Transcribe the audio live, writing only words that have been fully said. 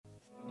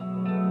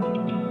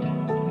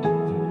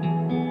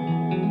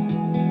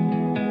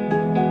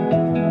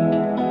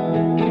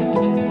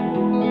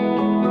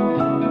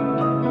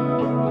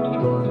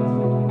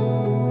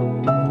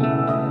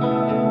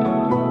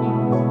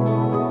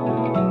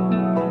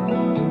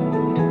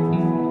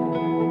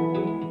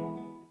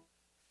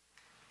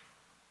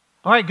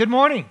All right, good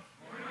morning.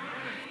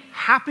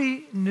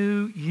 Happy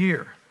New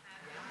Year.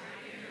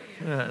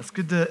 Yeah, it's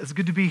good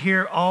to be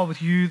here all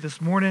with you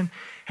this morning.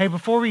 Hey,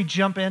 before we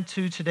jump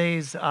into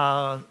today's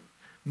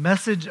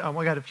message,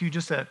 we got a few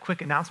just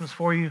quick announcements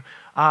for you.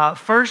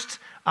 First,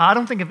 I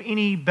don't think of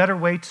any better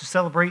way to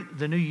celebrate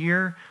the new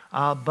year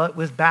but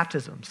with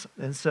baptisms.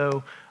 And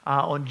so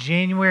on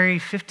January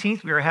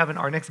 15th, we are having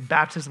our next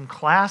baptism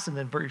class, and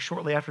then very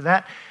shortly after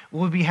that,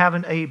 we'll be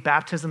having a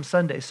baptism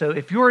Sunday. So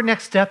if your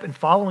next step in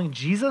following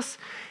Jesus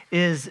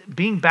is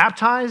being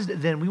baptized,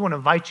 then we want to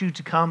invite you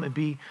to come and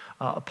be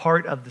a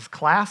part of this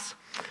class.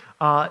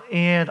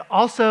 And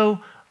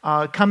also,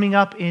 coming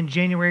up in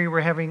January,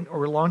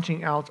 we're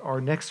launching out our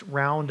next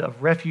round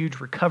of refuge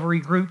recovery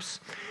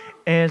groups.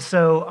 And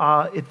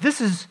so if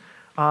this is,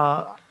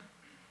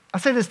 I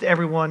say this to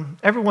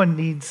everyone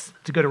needs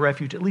to go to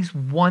refuge at least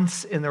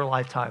once in their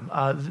lifetime.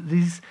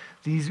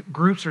 These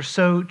groups are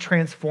so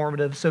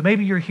transformative. So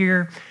maybe you're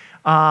here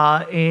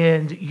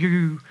and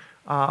you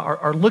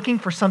are looking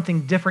for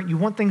something different. You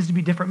want things to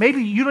be different.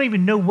 Maybe you don't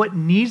even know what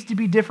needs to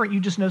be different. You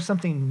just know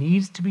something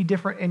needs to be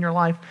different in your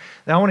life.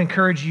 Then I want to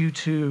encourage you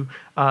to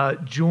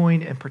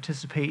join and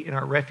participate in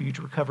our refuge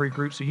recovery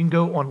group. So you can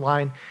go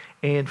online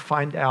and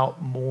find out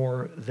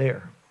more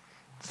there.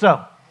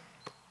 So,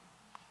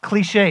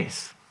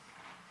 cliches.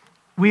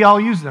 We all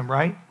use them,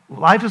 right?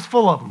 Life is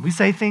full of them. We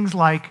say things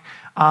like,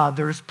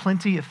 there's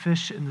plenty of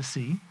fish in the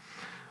sea.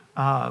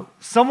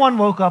 Someone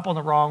woke up on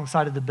the wrong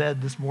side of the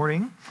bed this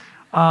morning.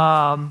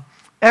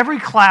 Every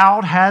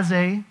cloud has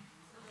a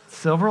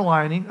silver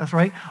lining. That's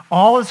right.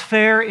 All is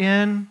fair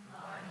in...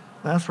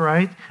 That's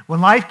right.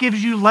 When life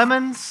gives you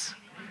lemons,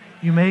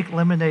 you make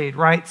lemonade,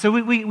 right? So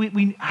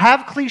we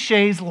have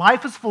cliches,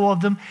 life is full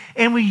of them,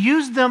 and we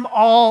use them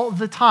all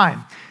the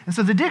time. And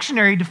so the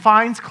dictionary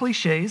defines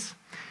cliches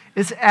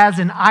as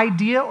an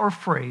idea or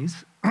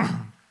phrase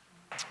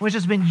which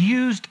has been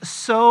used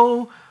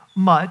so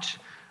much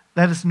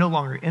that it's no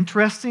longer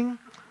interesting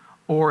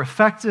or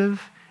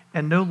effective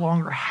and no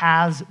longer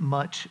has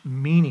much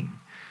meaning.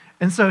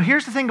 And so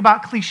here's the thing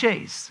about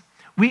cliches.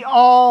 We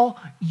all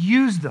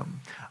use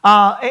them.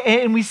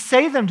 And we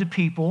say them to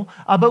people,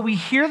 but we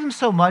hear them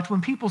so much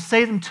when people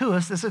say them to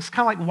us, it's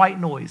kind of like white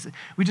noise.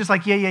 We just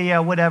like, yeah,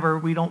 whatever.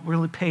 We don't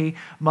really pay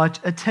much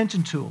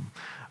attention to them.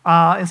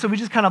 And so we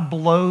just kind of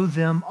blow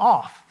them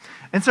off.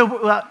 And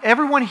so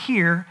everyone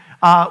here,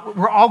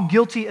 we're all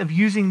guilty of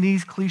using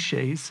these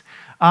cliches.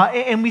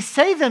 And we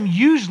say them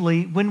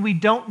usually when we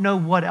don't know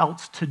what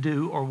else to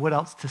do or what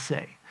else to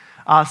say.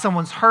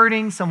 Someone's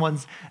hurting,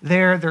 someone's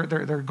there,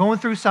 they're going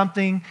through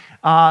something.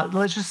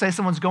 Let's just say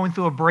someone's going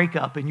through a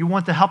breakup and you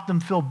want to help them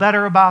feel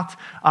better about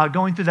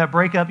going through that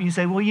breakup. And you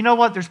say, well, you know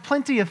what? There's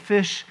plenty of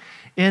fish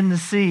in the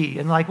sea.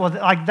 And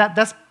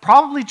that's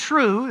probably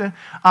true,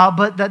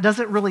 but that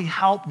doesn't really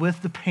help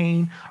with the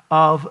pain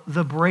of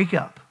the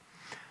breakup.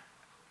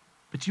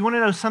 But you want to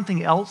know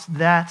something else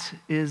that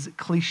is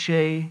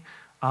cliche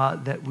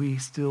that we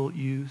still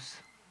use?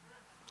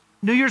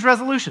 New Year's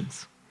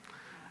resolutions.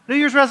 New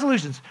Year's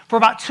resolutions. For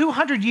about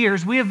 200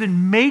 years, we have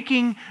been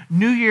making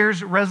New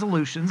Year's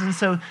resolutions. And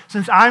so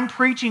since I'm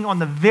preaching on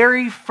the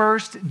very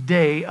first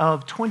day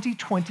of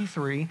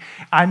 2023,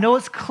 I know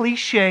it's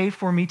cliche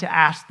for me to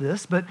ask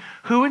this, but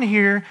who in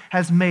here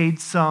has made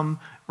some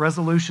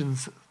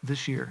resolutions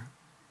this year?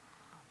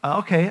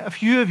 Okay, a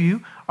few of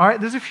you. All right,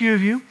 there's a few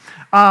of you.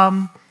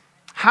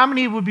 How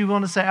many would be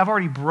willing to say, I've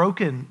already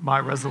broken my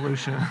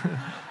resolution?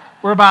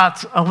 We're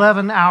about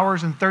 11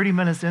 hours and 30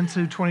 minutes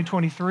into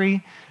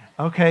 2023.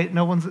 Okay,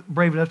 no one's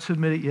brave enough to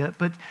admit it yet.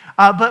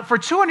 But for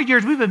 200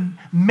 years, we've been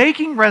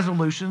making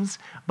resolutions,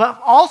 but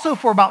also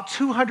for about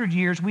 200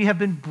 years, we have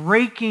been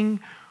breaking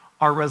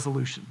our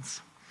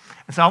resolutions.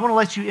 And so I want to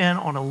let you in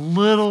on a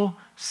little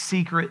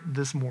secret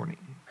this morning.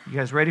 You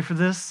guys ready for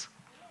this?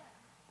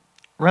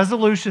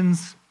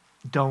 Resolutions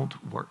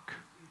don't work.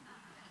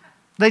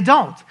 They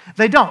don't.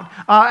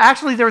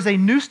 Actually, there's a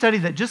new study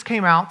that just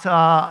came out,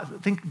 I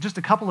think just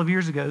a couple of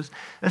years ago,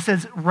 that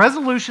says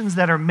resolutions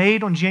that are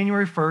made on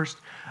January 1st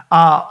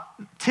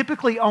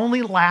typically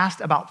only last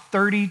about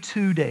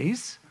 32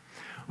 days,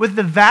 with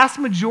the vast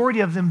majority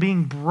of them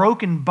being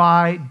broken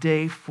by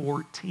day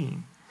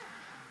 14.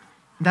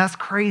 That's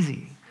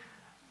crazy.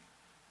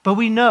 But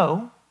we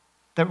know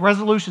that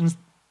resolutions,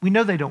 we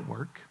know they don't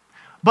work.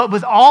 But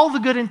with all the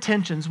good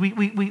intentions,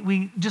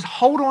 we just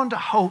hold on to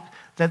hope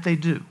that they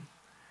do.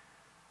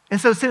 And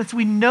so since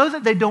we know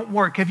that they don't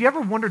work, have you ever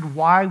wondered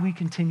why we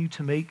continue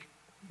to make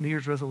New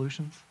Year's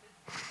resolutions?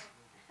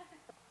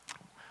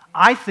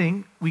 I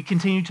think we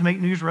continue to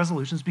make New Year's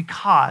resolutions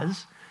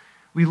because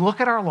we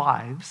look at our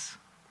lives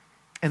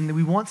and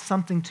we want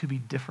something to be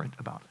different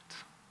about it.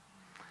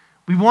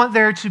 We want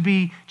there to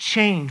be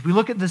change. We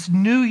look at this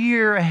new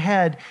year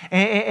ahead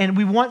and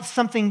we want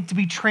something to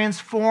be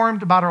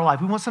transformed about our life.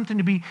 We want something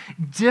to be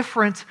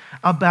different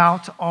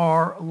about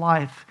our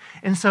life.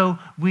 And so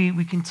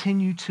we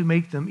continue to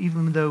make them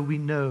even though we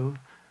know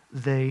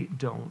they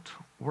don't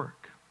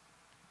work.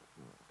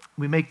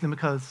 We make them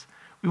because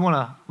We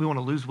want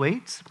to lose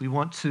weight. We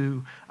want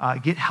to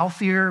get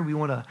healthier. We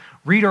want to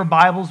read our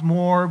Bibles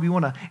more. We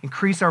want to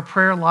increase our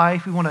prayer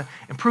life. We want to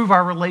improve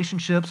our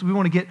relationships. We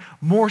want to get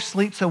more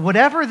sleep. So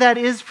whatever that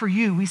is for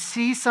you, we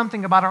see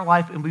something about our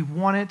life and we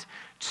want it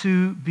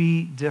to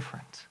be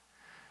different.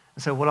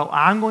 And so what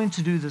I'm going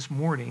to do this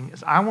morning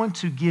is I want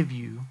to give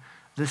you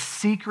the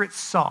secret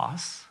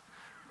sauce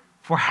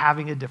for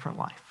having a different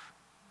life.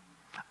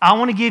 I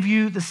want to give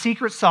you the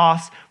secret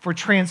sauce for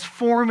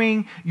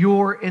transforming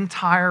your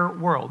entire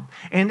world.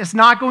 And it's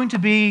not going to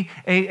be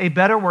a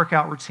better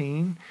workout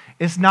routine.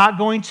 It's not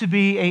going to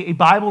be a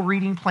Bible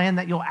reading plan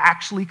that you'll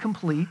actually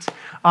complete.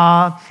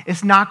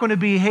 It's not going to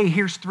be, hey,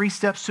 here's 3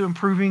 steps to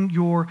improving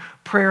your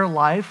prayer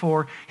life,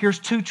 or here's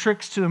 2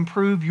 tricks to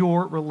improve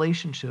your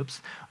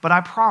relationships. But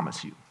I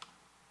promise you,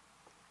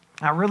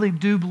 I really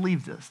do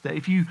believe this, that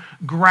if you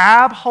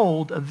grab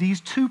hold of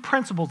these 2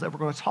 principles that we're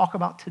going to talk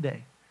about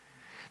today,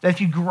 that if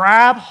you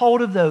grab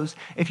hold of those,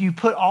 if you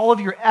put all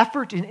of your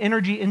effort and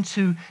energy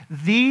into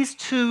these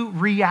 2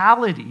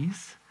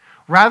 realities,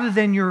 rather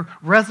than your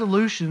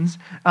resolutions,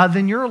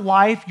 then your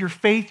life, your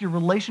faith, your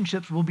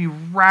relationships will be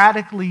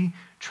radically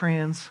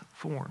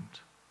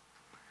transformed.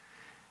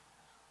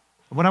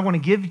 What I want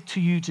to give to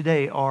you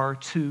today are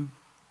 2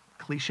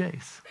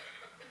 cliches.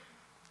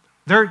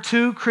 There are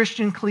 2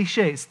 Christian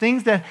cliches,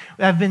 things that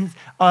have been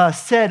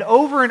said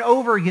over and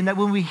over again, that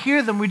when we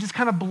hear them, we just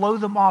kind of blow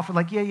them off. We're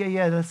like,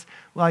 yeah, that's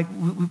like,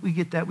 we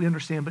get that, we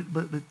understand,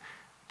 but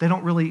they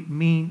don't really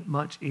mean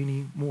much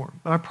anymore.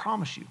 But I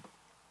promise you,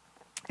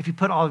 if you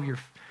put all of your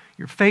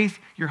faith,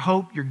 your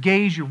hope, your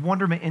gaze, your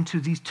wonderment into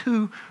these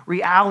 2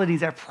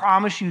 realities, I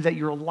promise you that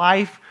your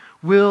life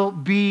will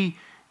be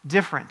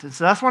different. And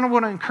so that's what I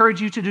want to encourage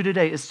you to do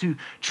today, is to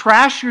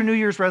trash your New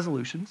Year's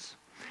resolutions.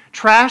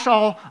 Trash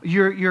all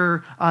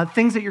your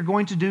things that you're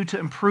going to do to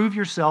improve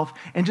yourself,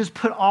 and just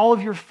put all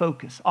of your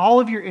focus, all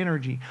of your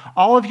energy,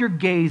 all of your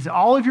gaze,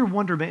 all of your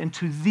wonderment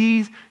into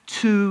these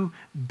 2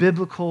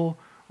 biblical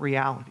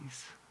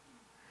realities.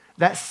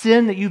 That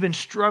sin that you've been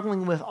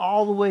struggling with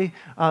all the way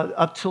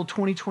up till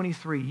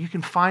 2023, you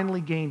can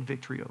finally gain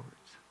victory over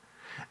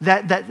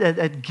it.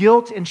 That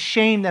guilt and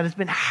shame that has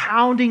been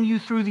hounding you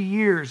through the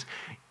years,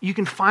 you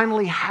can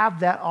finally have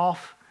that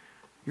off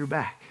your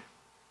back.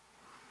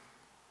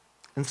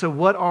 And so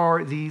what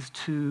are these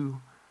 2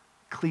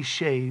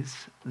 cliches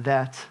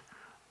that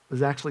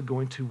is actually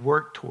going to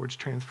work towards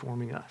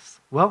transforming us?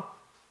 Well,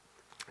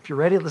 if you're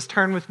ready, let's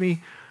turn with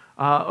me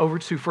over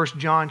to 1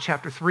 John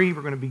chapter 3.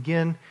 We're going to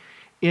begin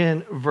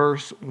in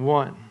verse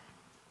 1.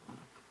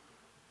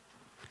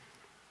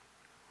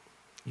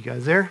 You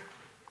guys there?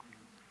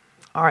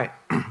 All right.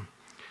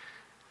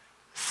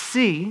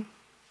 See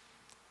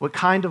what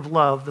kind of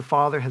love the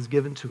Father has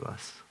given to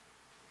us,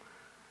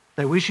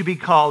 that we should be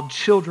called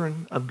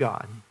children of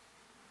God.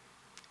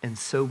 And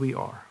so we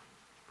are.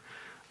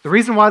 The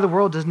reason why the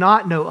world does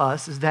not know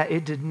us is that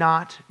it did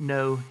not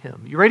know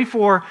him. You ready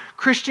for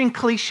Christian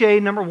cliche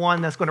number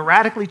 1 that's going to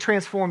radically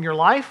transform your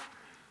life?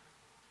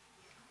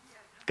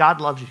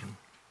 God loves you.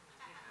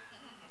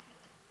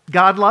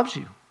 God loves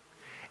you.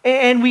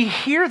 And we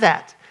hear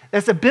that.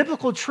 That's a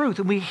biblical truth.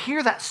 And we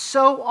hear that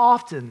so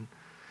often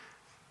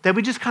that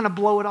we just kind of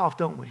blow it off,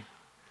 don't we?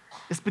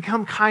 It's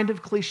become kind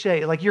of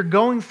cliche. Like you're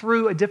going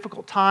through a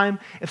difficult time.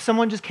 If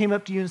someone just came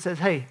up to you and says,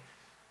 hey,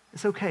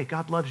 it's okay,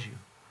 God loves you.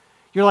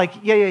 You're like,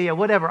 yeah,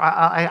 whatever.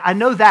 I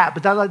know that,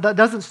 but that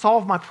doesn't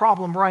solve my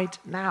problem right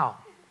now.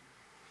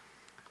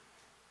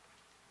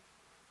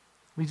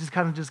 We just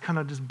kind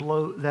of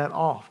blow that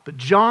off. But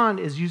John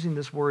is using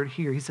this word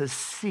here. He says,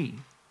 see.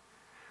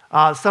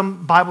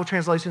 Some Bible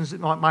translations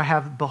might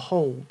have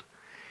behold.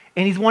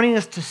 And he's wanting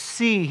us to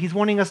see. He's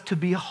wanting us to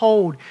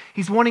behold.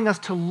 He's wanting us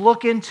to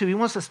look into. He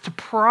wants us to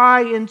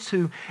pry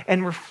into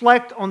and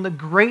reflect on the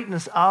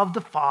greatness of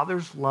the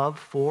Father's love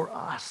for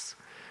us.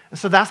 And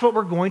so that's what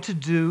we're going to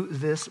do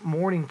this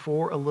morning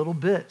for a little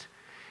bit.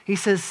 He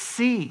says,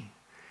 see.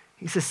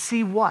 He says,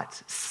 see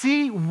what?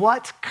 See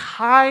what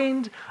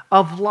kind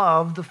of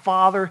love the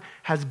Father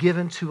has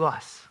given to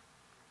us.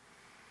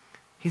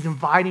 He's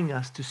inviting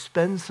us to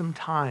spend some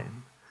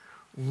time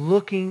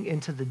looking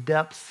into the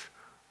depths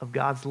of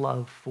God's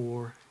love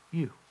for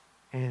you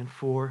and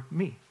for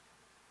me.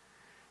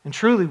 And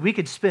truly, we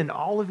could spend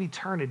all of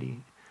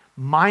eternity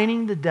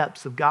mining the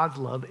depths of God's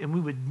love, and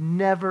we would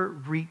never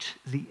reach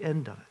the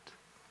end of it.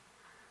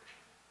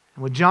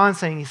 And what John's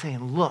saying, he's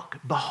saying, look,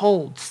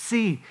 behold,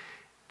 see,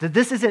 that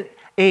this isn't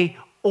an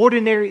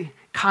ordinary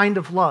kind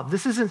of love.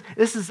 This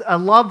is a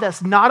love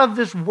that's not of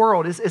this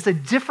world. It's a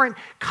different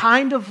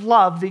kind of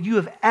love that you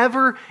have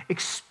ever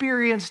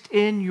experienced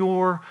in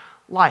your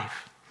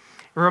life.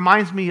 It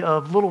reminds me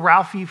of little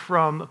Ralphie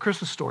from A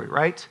Christmas Story,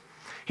 right?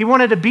 He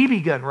wanted a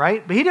BB gun,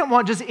 right? But he didn't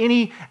want just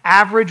any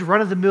average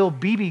run-of-the-mill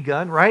BB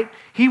gun, right?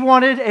 He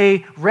wanted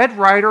a Red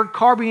Ryder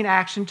carbine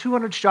action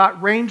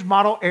 200-shot range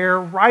model air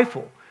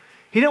rifle.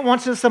 He didn't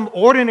want just some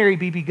ordinary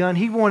BB gun.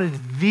 He wanted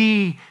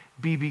the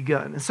BB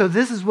gun. And so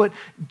this is what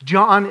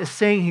John is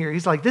saying here.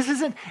 He's like, this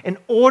isn't an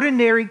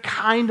ordinary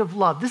kind of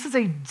love. This is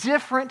a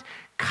different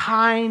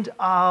kind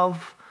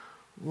of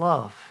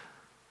love.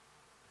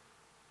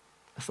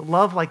 It's a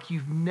love like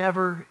you've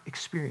never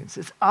experienced.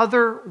 It's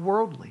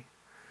otherworldly.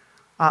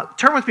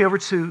 Turn with me over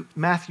to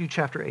Matthew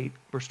chapter 8,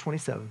 verse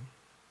 27.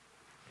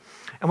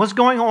 And what's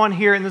going on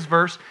here in this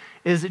verse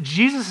is that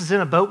Jesus is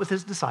in a boat with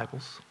his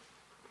disciples.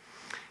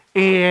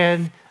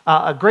 And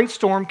a great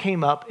storm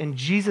came up, and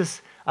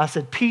Jesus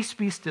said, "Peace,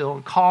 be still,"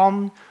 and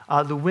calmed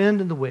the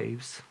wind and the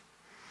waves.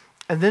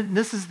 And then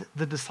this is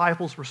the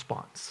disciples'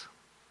 response.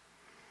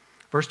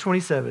 Verse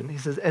 27, he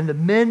says, "And the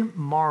men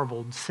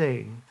marveled,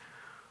 saying,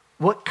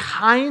 'What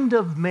kind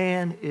of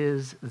man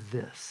is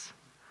this,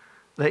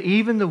 that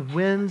even the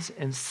winds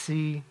and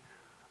sea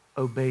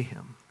obey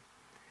him?'"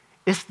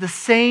 It's the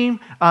same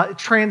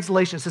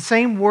translation. It's the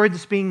same word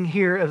that's being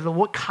here as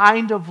what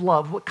kind of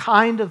love, what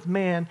kind of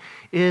man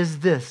is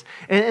this?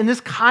 And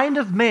this kind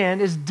of man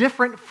is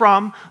different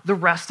from the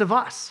rest of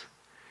us.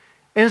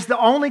 And it's the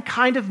only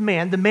kind of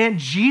man, the man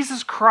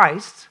Jesus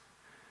Christ,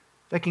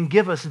 that can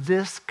give us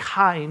this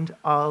kind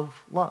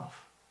of love.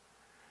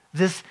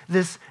 This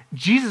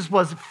Jesus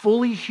was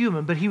fully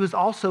human, but he was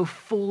also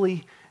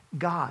fully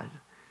God.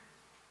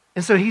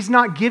 And so he's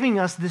not giving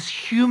us this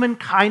human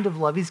kind of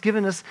love. He's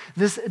giving us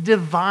this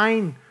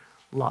divine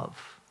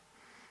love.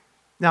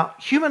 Now,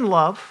 human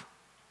love,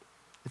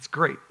 it's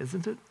great,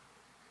 isn't it?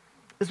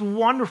 It's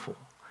wonderful.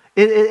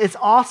 It's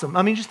awesome.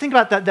 I mean, just think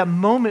about that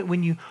moment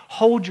when you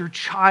hold your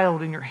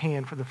child in your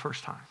hand for the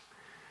first time.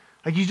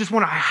 Like you just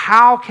wonder,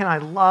 how can I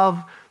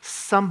love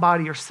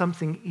somebody or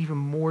something even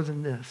more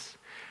than this?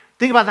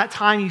 Think about that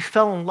time you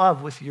fell in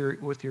love with your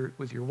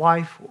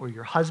wife or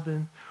your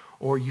husband,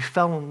 or you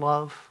fell in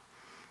love.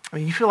 I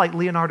mean, you feel like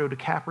Leonardo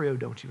DiCaprio,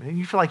 don't you? And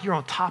you feel like you're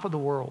on top of the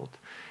world.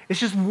 It's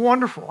just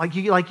wonderful.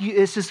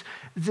 It's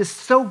just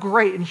so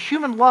great. And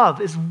human love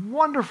is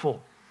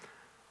wonderful.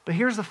 But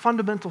here's the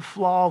fundamental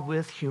flaw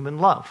with human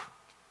love.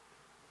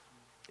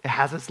 It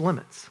has its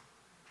limits.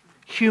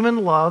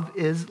 Human love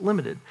is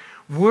limited.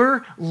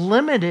 We're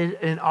limited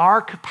in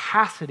our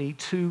capacity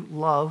to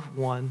love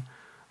one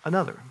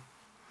another.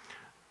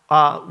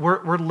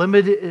 We're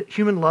limited.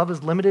 Human love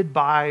is limited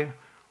by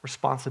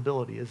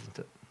responsibility, isn't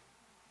it?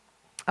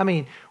 I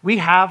mean, we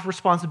have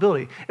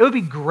responsibility. It would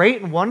be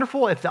great and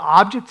wonderful if the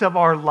object of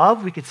our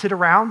love, we could sit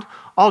around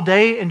all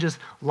day and just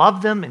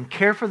love them and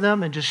care for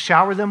them and just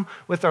shower them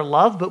with our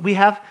love, but we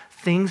have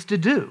things to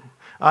do.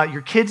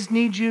 Your kids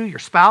need you, your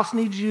spouse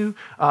needs you,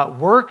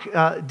 work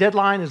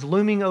deadline is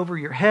looming over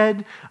your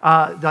head,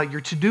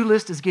 your to-do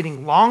list is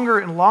getting longer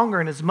and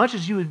longer, and as much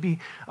as you would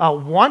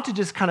want to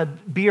just kind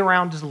of be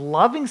around just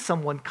loving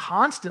someone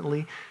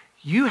constantly,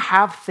 you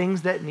have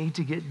things that need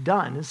to get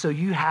done. And so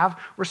you have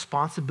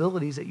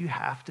responsibilities that you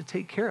have to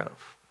take care of.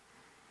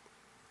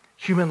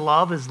 Human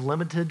love is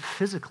limited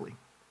physically.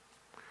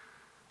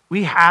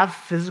 We have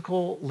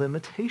physical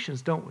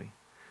limitations, don't we?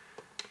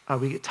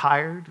 We get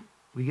tired,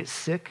 we get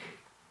sick,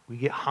 we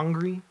get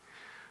hungry.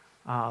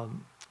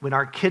 When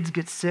our kids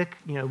get sick,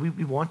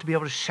 we want to be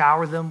able to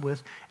shower them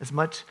with as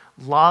much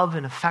love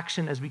and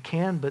affection as we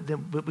can,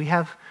 but we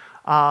have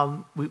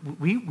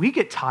we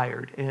get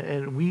tired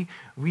and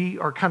we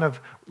are kind of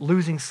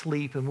losing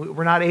sleep and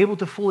we're not able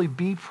to fully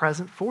be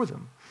present for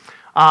them.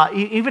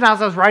 Even as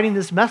I was writing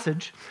this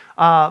message,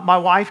 my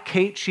wife,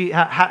 Kate, she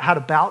had a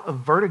bout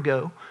of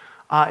vertigo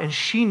and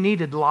she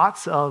needed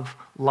lots of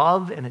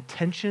love and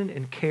attention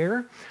and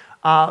care.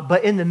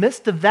 But in the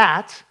midst of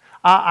that,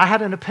 I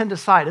had an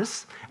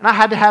appendicitis and I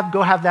had to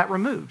go have that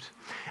removed.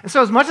 And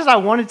so as much as I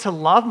wanted to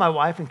love my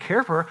wife and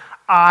care for her,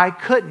 I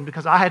couldn't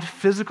because I had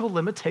physical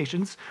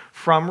limitations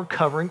from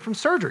recovering from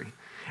surgery.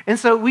 And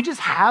so we just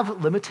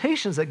have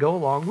limitations that go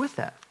along with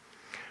that.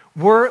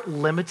 We're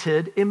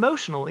limited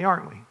emotionally,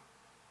 aren't we?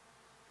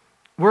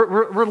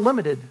 We're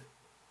limited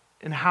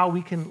in how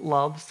we can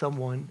love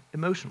someone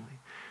emotionally.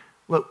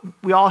 Look,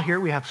 we all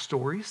here, we have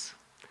stories,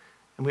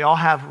 and we all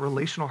have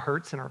relational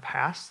hurts in our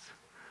past.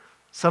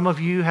 Some of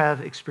you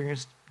have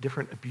experienced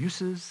different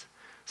abuses.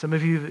 Some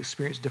of you have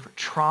experienced different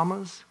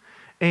traumas.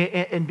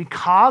 And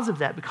because of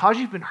that, because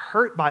you've been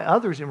hurt by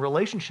others in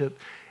relationship,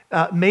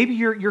 maybe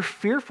you're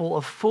fearful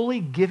of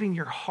fully giving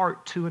your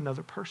heart to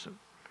another person.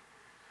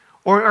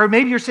 Or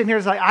maybe you're sitting here,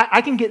 it's like,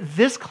 I can get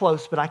this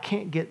close, but I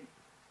can't get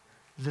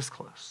this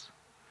close.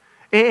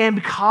 And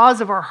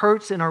because of our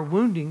hurts and our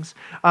woundings,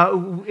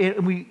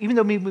 even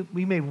though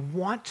we may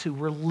want to,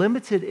 we're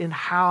limited in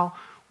how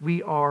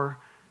we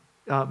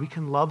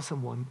can love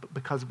someone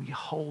because we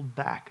hold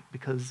back,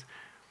 because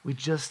we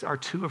just are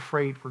too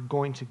afraid we're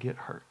going to get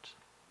hurt.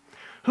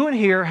 Who in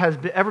here has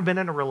ever been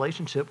in a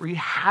relationship where you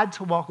had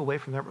to walk away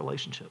from that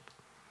relationship?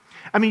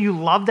 I mean, you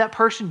loved that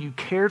person, you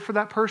cared for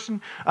that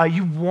person,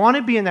 you want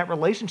to be in that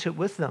relationship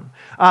with them,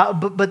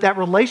 but that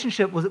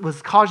relationship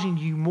was causing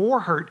you more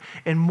hurt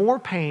and more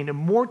pain and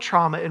more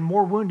trauma and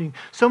more wounding,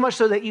 so much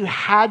so that you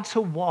had to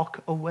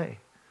walk away.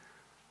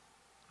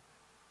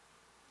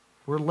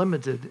 We're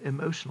limited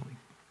emotionally.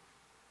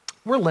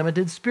 We're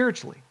limited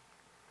spiritually.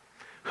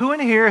 Who in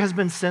here has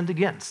been sinned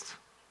against?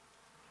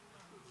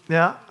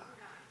 Yeah.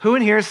 Who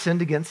in here has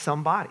sinned against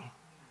somebody?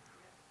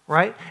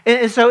 Right?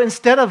 And so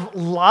instead of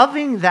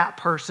loving that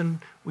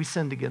person, we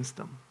sinned against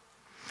them.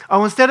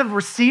 Oh, instead of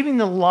receiving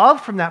the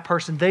love from that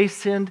person, they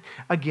sinned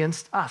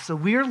against us. So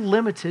we are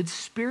limited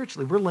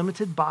spiritually. We're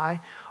limited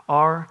by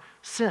our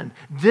sin.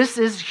 This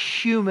is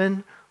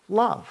human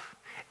love.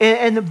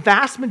 And the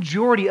vast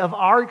majority of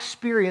our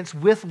experience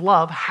with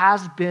love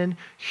has been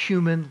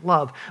human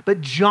love. But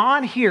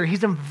John here,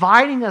 he's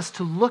inviting us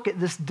to look at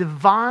this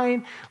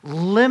divine,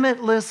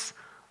 limitless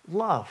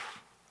love.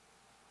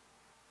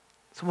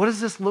 So what does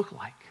this look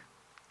like?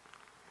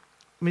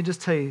 Let me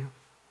just tell you,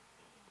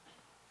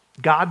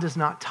 God does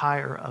not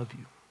tire of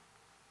you.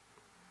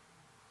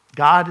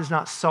 God is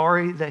not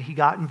sorry that he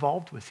got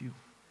involved with you.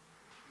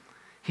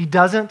 He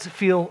doesn't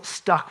feel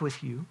stuck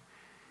with you.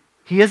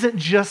 He isn't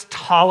just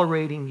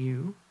tolerating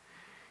you.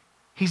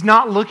 He's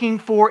not looking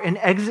for an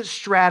exit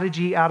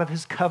strategy out of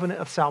his covenant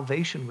of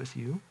salvation with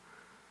you.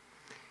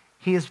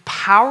 He is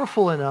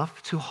powerful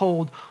enough to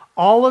hold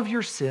all of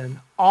your sin,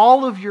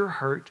 all of your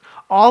hurt,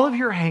 all of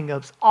your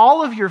hangups,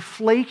 all of your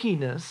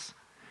flakiness.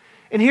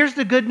 And here's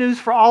the good news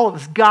for all of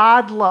us.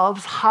 God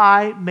loves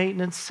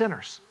high-maintenance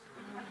sinners.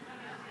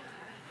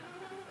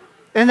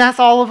 And that's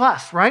all of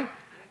us, right?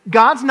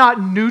 God's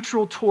not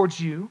neutral towards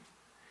you,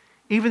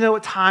 even though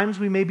at times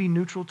we may be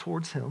neutral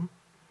towards him.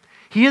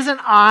 He isn't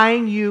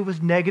eyeing you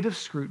with negative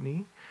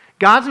scrutiny.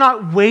 God's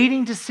not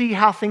waiting to see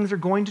how things are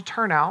going to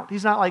turn out.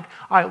 He's not like,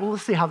 all right, well,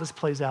 let's see how this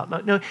plays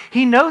out. No,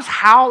 he knows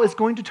how it's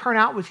going to turn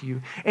out with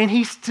you, and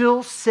he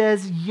still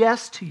says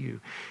yes to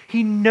you.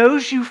 He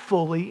knows you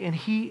fully, and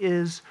he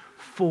is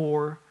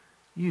for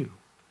you.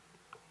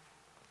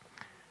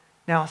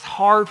 Now, it's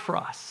hard for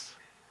us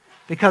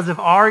because of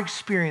our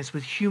experience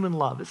with human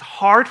love. It's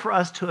hard for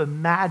us to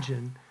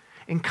imagine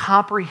and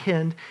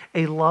comprehend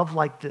a love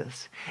like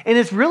this. And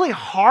it's really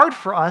hard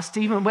for us to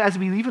even, as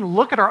we even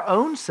look at our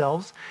own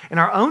selves and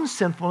our own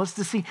sinfulness,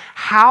 to see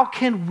how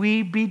can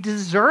we be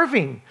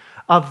deserving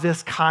of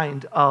this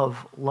kind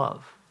of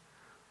love.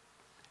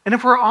 And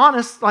if we're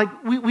honest,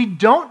 like we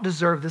don't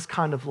deserve this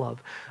kind of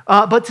love.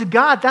 But to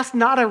God, that's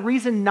not a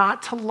reason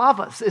not to love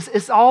us.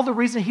 It's all the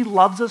reason he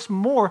loves us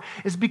more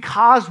is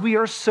because we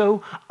are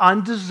so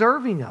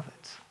undeserving of it.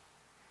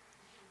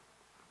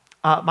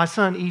 My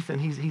son, Ethan,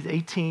 he's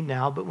 18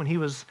 now, but when he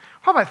was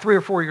probably about 3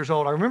 or 4 years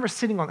old, I remember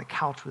sitting on the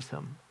couch with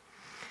him.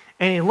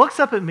 And he looks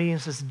up at me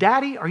and says,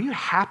 "Daddy, are you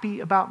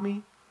happy about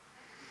me?"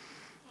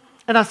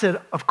 And I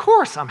said, "Of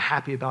course I'm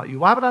happy about you.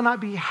 Why would I not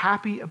be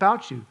happy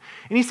about you?"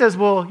 And he says,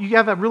 "Well, you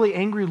have a really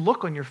angry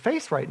look on your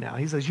face right now."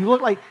 He says, "You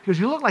look like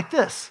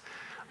this."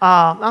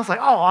 I was like,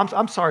 "Oh,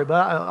 I'm sorry,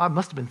 but I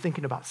must have been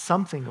thinking about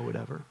something or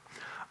whatever."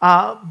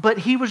 But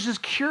he was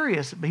just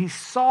curious. But he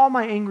saw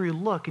my angry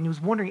look, and he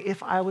was wondering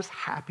if I was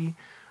happy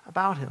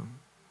about him.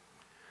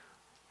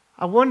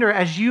 I wonder,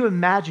 as you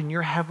imagine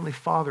your Heavenly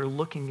Father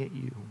looking at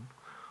you,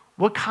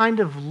 what kind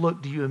of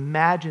look do you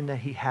imagine that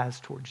he has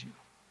towards you?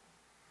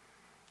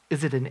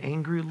 Is it an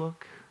angry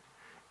look?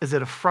 Is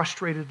it a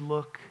frustrated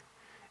look?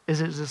 Is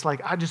it just like,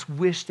 I just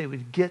wish they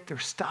would get their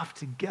stuff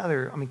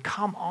together? I mean,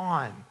 come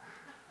on.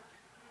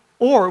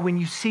 Or when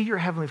you see your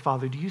Heavenly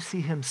Father, do you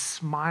see him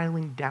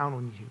smiling down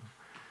on you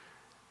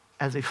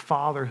as a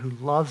father who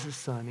loves his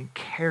son and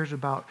cares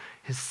about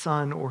his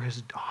son or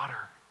his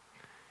daughter?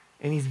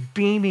 And he's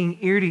beaming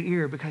ear to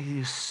ear because he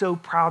is so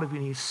proud of you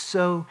and he's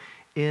so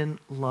in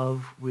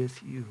love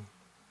with you.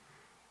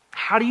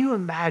 How do you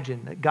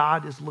imagine that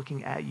God is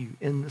looking at you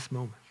in this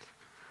moment?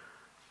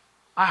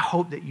 I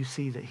hope that you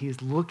see that he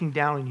is looking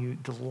down on you,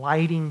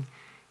 delighting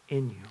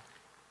in you.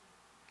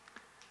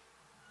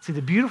 See,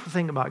 the beautiful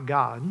thing about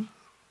God,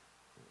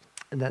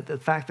 and that the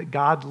fact that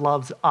God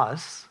loves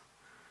us,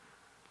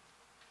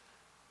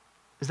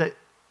 is that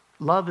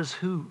love is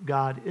who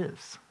God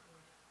is.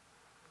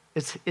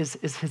 It's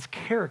his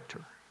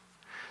character.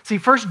 See,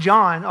 first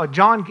John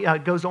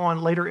goes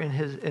on later in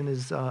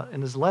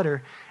his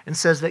letter and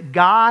says that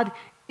God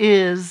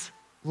is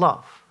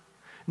love.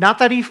 Not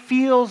that he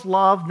feels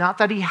love, not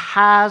that he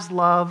has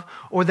love,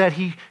 or that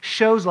he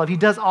shows love. He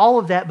does all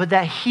of that, but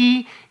that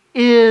he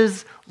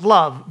is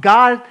love.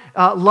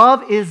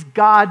 Love is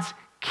God's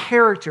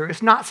character.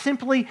 It's not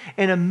simply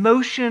an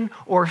emotion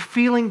or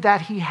feeling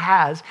that he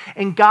has.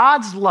 And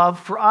God's love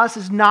for us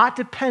is not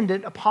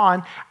dependent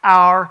upon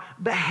our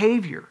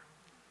behavior.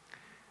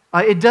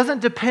 It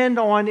doesn't depend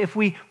on if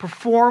we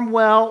perform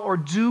well or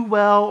do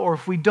well or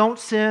if we don't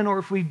sin or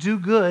if we do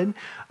good.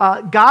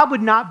 God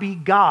would not be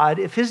God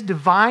if his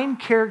divine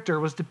character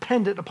was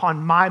dependent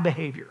upon my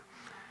behavior.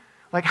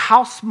 Like,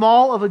 how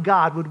small of a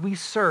God would we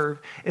serve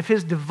if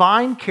his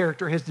divine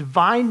character, his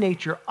divine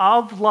nature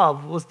of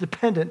love was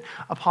dependent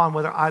upon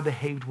whether I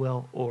behaved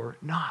well or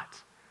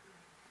not?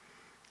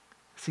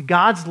 See,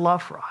 God's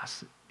love for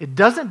us, it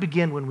doesn't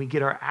begin when we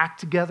get our act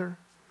together.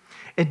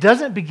 It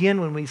doesn't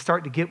begin when we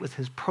start to get with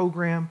his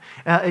program.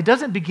 It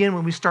doesn't begin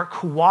when we start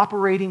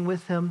cooperating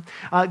with him.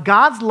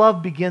 God's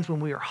love begins when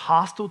we are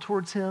hostile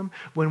towards him,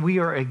 when we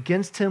are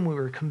against him, when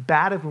we are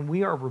combative, when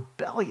we are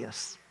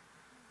rebellious.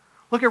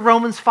 Look at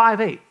Romans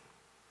 5:8.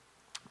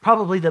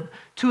 Probably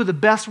two of the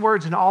best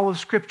words in all of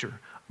Scripture.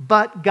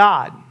 But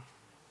God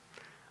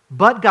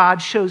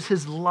shows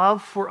his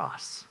love for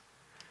us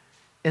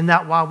in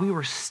that while we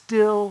were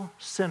still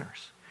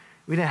sinners,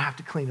 we didn't have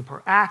to clean up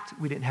our act.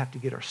 We didn't have to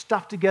get our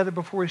stuff together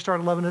before he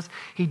started loving us.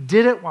 He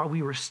did it while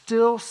we were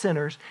still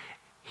sinners.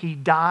 He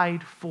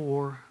died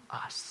for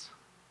us.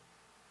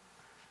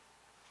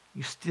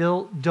 You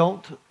still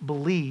don't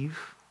believe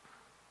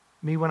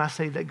me when I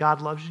say that God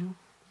loves you?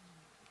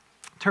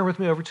 Turn with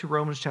me over to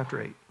Romans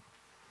chapter 8.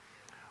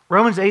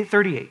 Romans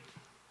 8:38.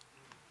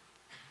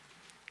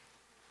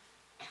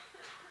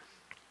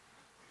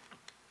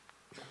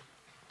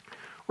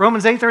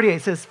 Romans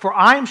 8:38 says, "For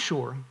I am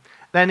sure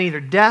that neither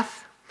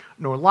death,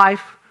 nor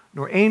life,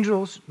 nor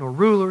angels, nor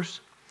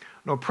rulers,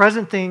 nor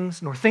present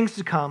things, nor things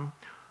to come,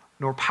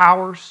 nor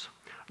powers,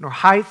 nor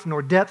height,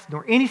 nor depth,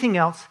 nor anything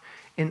else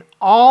in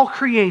all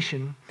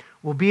creation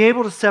will be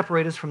able to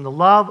separate us from the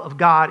love of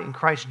God in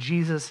Christ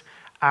Jesus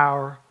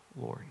our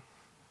Lord."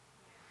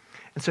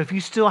 And so if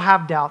you still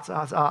have doubts,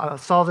 I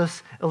saw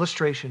this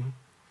illustration.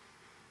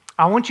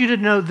 I want you to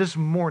know this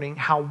morning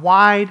how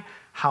wide,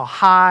 how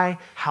high,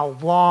 how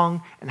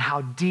long, and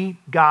how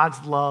deep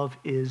God's love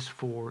is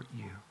for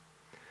you.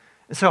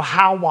 And so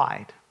how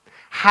wide?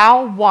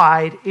 How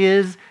wide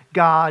is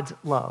God's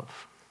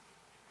love?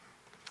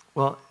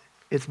 Well,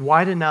 it's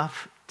wide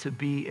enough to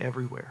be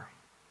everywhere.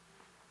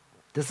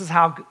 This is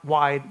how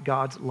wide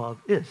God's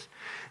love is.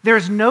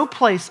 There's no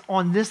place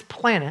on this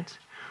planet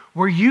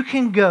where you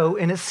can go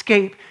and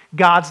escape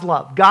God's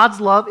love.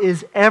 God's love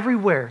is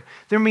everywhere.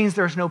 That means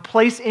there's no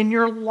place in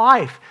your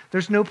life,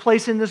 there's no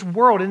place in this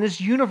world, in this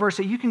universe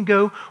that you can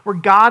go where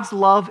God's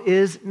love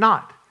is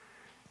not.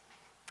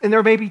 And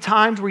there may be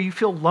times where you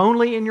feel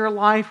lonely in your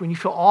life, when you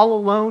feel all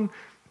alone,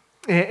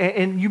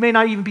 and you may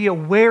not even be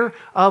aware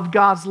of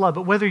God's love.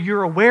 But whether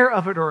you're aware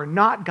of it or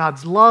not,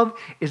 God's love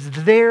is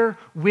there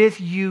with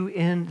you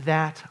in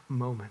that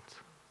moment.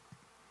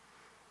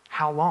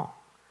 How long?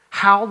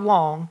 How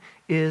long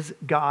is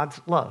God's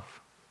love?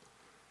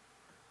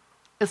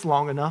 It's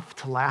long enough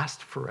to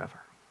last forever.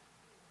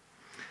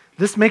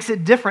 This makes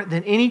it different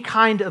than any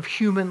kind of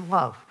human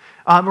love.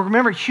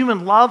 Remember,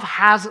 human love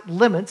has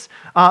limits,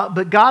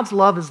 but God's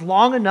love is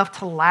long enough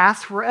to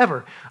last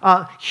forever.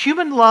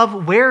 Human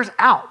love wears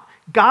out.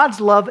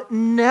 God's love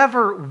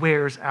never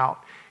wears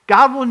out.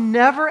 God will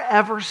never,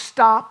 ever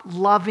stop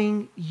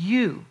loving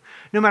you.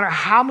 No matter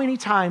how many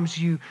times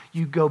you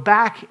go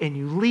back and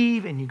you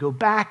leave, and you go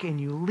back and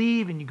you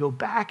leave, and you go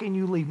back and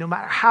you leave, no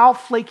matter how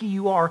flaky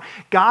you are,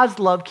 God's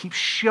love keeps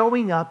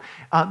showing up,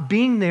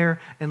 being there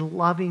and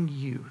loving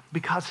you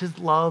because his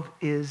love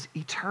is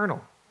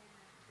eternal.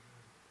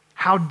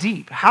 How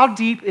deep? How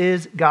deep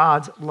is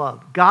God's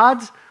love?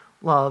 God's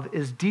love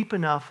is deep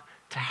enough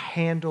to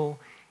handle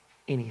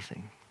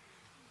anything.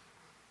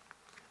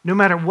 No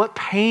matter what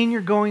pain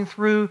you're going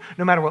through,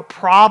 no matter what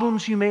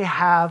problems you may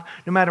have,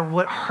 no matter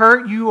what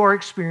hurt you are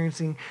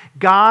experiencing,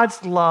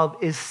 God's love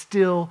is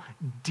still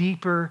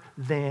deeper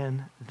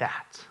than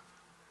that.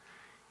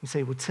 You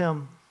say, well,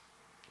 Tim,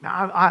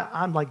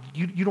 I'm like,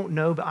 you don't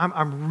know, but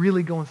I'm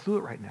really going through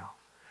it right now.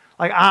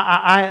 Like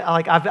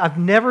I've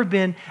never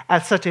been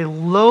at such a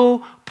low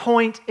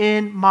point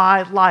in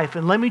my life.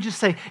 And let me just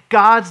say,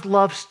 God's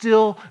love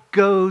still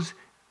goes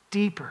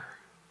deeper.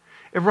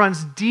 It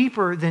runs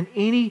deeper than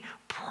any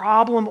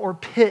problem or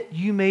pit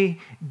you may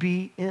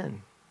be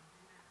in.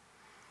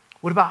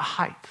 What about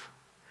height?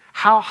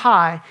 How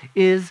high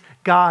is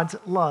God's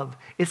love?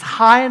 It's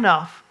high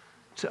enough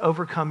to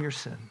overcome your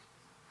sin.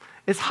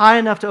 It's high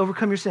enough to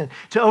overcome your sin,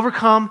 to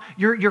overcome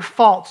your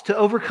faults, to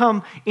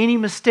overcome any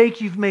mistake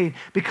you've made.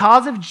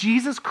 Because of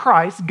Jesus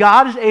Christ,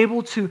 God is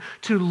able to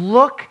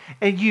look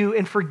at you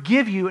and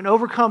forgive you and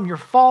overcome your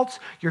faults,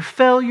 your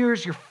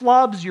failures, your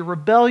flubs, your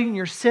rebellion,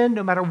 your sin,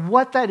 no matter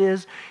what that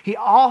is. He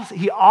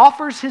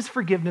offers his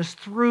forgiveness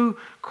through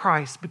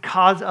Christ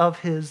because of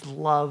his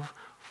love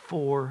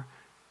for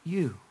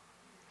you.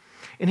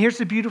 And here's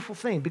the beautiful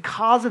thing.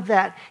 Because of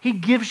that, he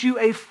gives you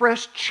a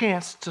fresh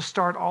chance to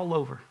start all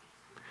over,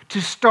 to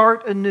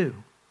start anew.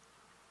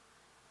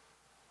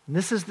 And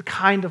this is the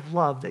kind of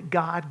love that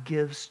God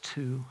gives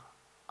to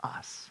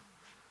us.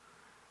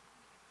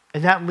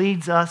 And that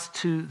leads us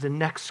to the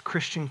next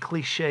Christian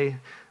cliche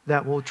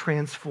that will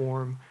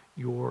transform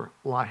your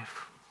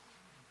life.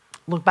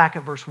 Look back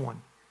at verse 1.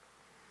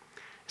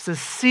 It says,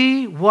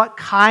 "See what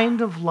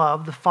kind of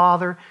love the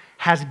Father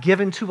has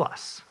given to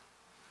us,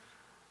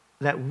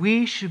 that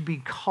we should be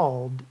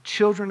called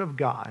children of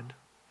God,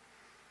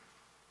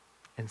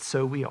 and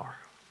so we are."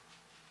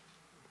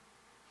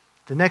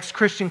 The next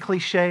Christian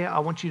cliche I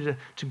want you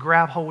to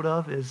grab hold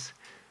of is,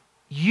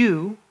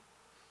 you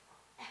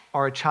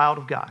are a child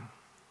of God.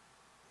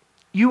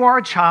 You are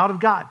a child of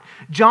God.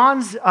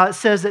 John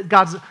says that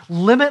God's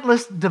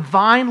limitless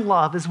divine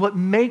love is what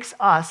makes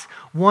us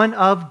one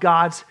of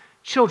God's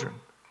children.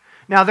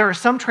 Now, there are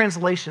some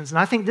translations, and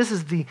I think this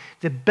is the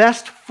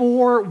best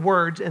 4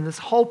 words in this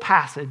whole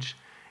passage,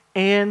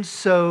 "and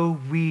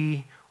so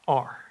we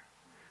are."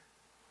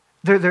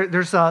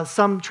 There's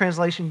some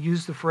translation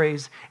use the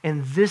phrase,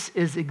 "and this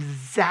is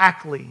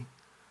exactly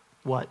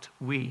what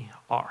we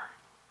are."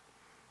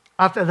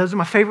 Those are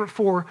my favorite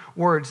 4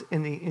 words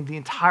in the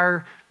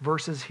entire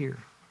verses here.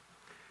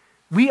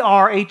 We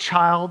are a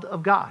child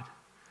of God.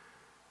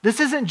 This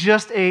isn't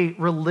just a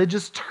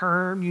religious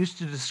term used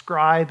to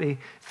describe a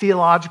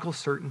theological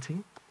certainty.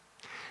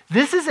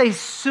 This is a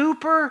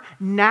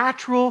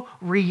supernatural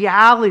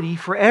reality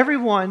for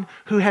everyone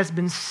who has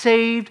been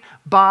saved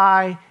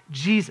by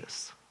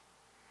Jesus.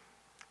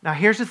 Now,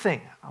 here's the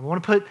thing. I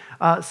want to put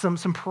some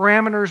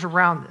parameters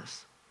around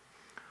this.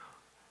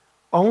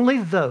 Only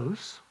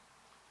those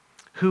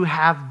who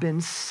have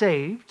been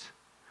saved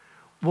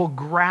will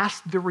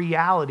grasp the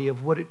reality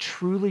of what it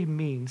truly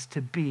means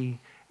to be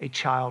a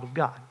child of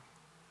God.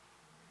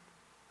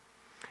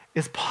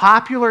 It's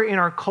popular in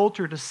our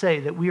culture to say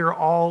that we are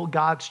all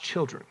God's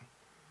children.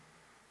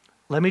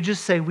 Let me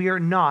just say we are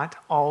not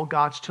all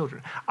God's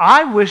children.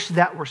 I wish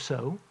that were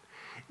so.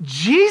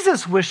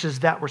 Jesus wishes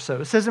that were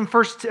so. It says in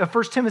 1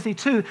 Timothy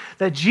 2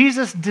 that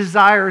Jesus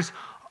desires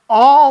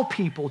all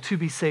people to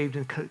be saved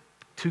and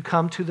to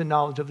come to the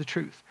knowledge of the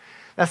truth.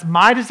 That's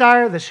my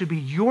desire. That should be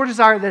your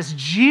desire. That's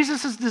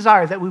Jesus'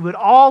 desire, that we would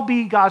all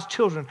be God's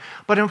children.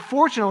 But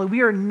unfortunately,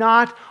 we are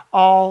not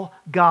all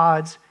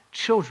God's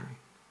children.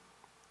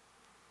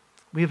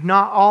 We have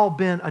not all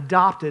been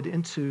adopted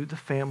into the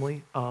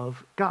family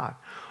of God.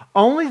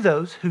 Only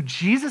those who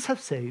Jesus has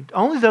saved,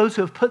 only those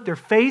who have put their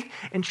faith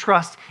and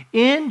trust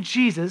in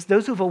Jesus,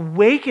 those who have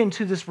awakened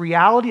to this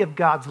reality of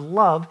God's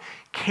love,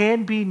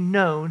 can be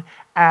known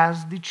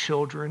as the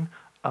children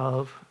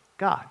of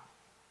God.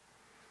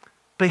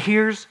 But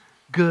here's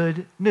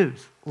good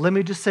news. Let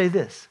me just say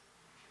this.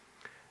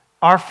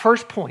 Our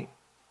first point,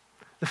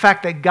 the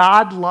fact that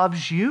God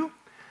loves you,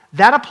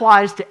 that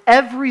applies to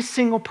every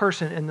single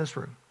person in this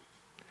room.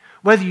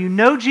 Whether you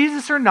know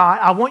Jesus or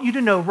not, I want you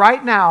to know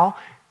right now,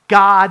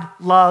 God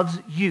loves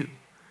you.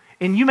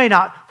 And you may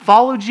not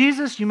follow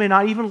Jesus, you may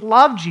not even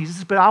love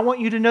Jesus, but I want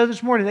you to know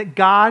this morning that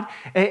God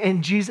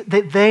and Jesus,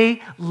 that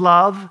they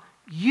love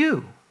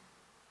you.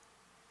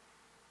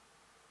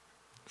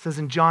 It says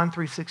in John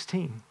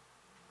 3:16,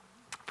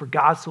 for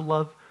God so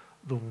loved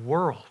the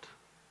world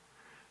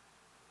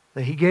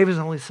that he gave his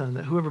only son,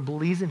 that whoever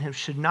believes in him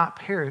should not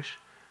perish,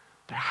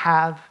 but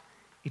have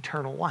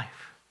eternal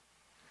life.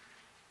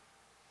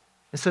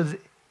 And so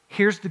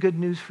here's the good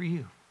news for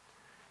you.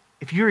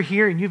 If you're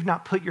here and you've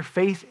not put your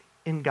faith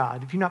in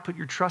God, if you've not put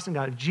your trust in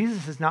God, if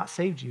Jesus has not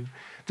saved you,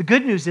 the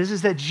good news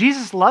is that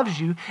Jesus loves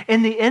you,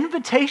 and the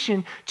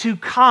invitation to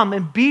come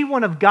and be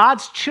one of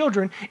God's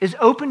children is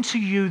open to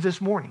you this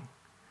morning.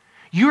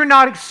 You are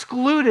not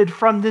excluded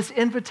from this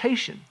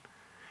invitation.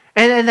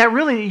 And that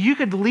really, you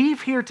could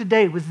leave here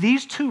today with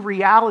these two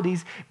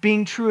realities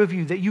being true of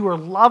you, that you are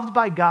loved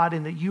by God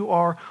and that you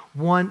are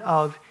one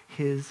of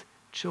his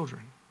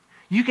children.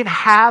 You can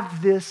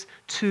have this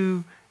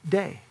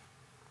today.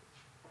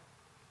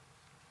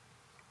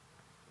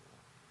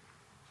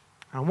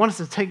 I want us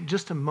to take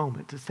just a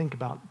moment to think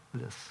about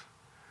this.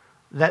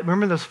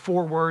 Remember those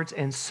 4 words,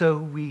 and so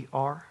we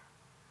are?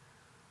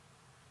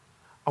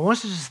 I want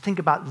us to just think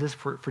about this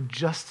for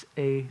just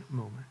a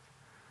moment.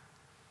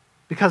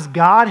 Because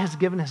God has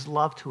given his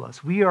love to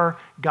us. We are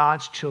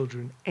God's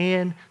children,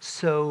 and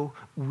so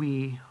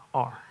we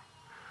are.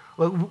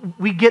 Look,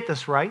 we get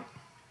this, right?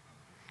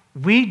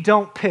 We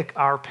don't pick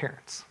our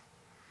parents.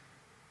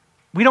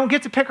 We don't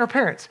get to pick our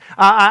parents.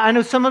 I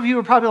know some of you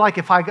are probably like,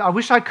 if I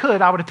wish I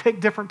could, I would have picked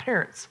different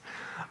parents.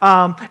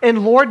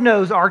 And Lord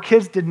knows our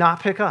kids did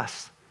not pick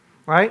us,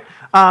 right?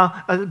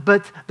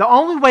 But the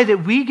only way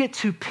that we get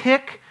to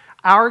pick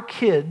our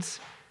kids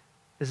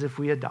is if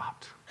we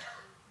adopt.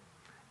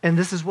 And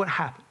this is what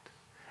happened.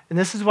 And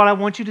this is what I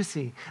want you to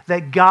see,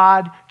 that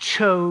God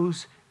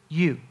chose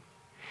you.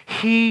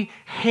 He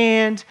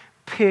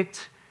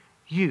handpicked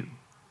you.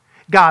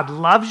 God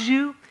loves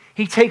you.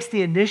 He takes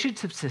the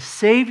initiative to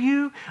save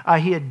you.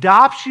 He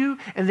adopts you,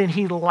 and then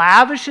he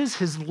lavishes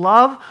his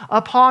love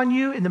upon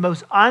you in the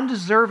most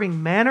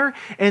undeserving manner.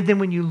 And then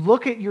when you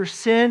look at your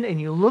sin and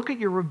you look at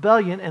your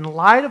rebellion in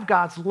light of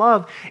God's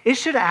love, it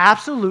should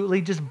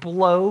absolutely just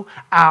blow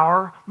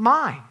our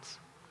minds.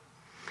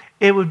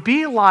 It would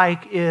be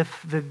like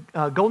if the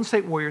Golden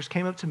State Warriors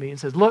came up to me and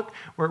said, look,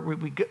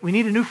 we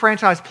need a new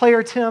franchise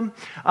player, Tim.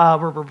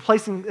 We're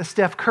replacing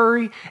Steph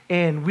Curry,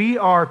 and we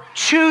are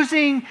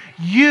choosing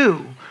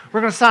you. We're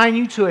going to sign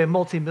you to a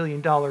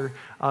multi-million-dollar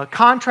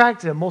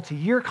contract, a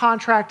multi-year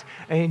contract,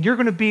 and you're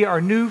going to be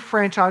our new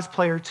franchise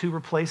player to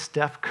replace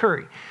Steph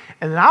Curry.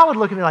 And then I would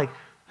look at me like,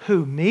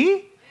 who,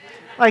 me?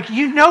 Like,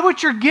 you know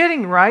what you're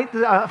getting, right?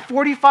 A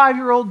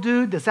 45-year-old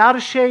dude that's out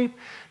of shape,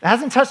 that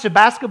hasn't touched a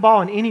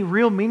basketball in any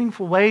real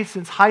meaningful way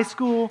since high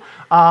school.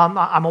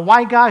 I'm a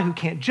white guy who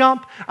can't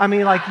jump. I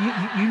mean, like,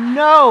 you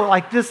know,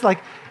 like this, like,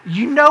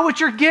 you know what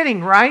you're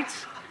getting, right?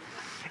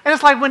 And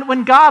it's like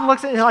when God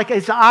looks at it, like,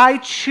 as I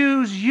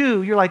choose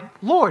you, you're like,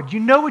 Lord, you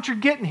know what you're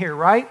getting here,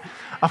 right?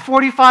 A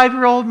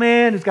 45-year-old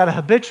man who's got a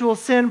habitual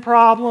sin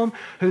problem,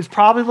 who's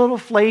probably a little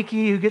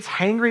flaky, who gets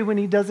hangry when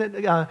he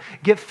doesn't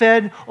get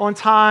fed on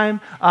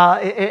time.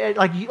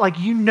 Like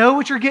you know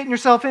what you're getting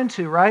yourself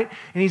into, right?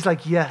 And he's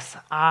like, yes,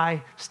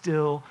 I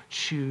still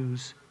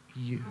choose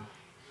you.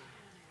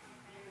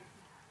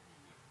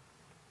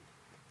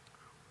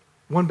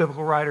 One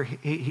biblical writer,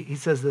 he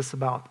says this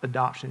about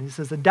adoption. He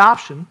says,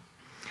 adoption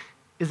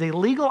is a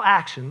legal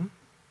action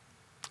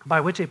by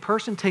which a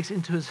person takes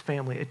into his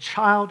family a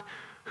child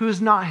who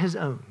is not his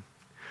own,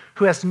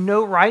 who has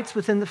no rights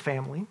within the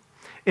family,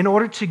 in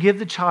order to give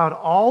the child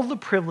all the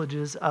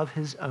privileges of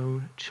his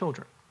own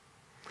children.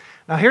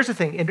 Now, here's the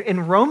thing.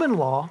 In Roman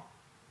law,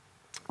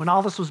 when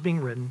all this was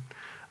being written,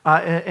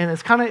 and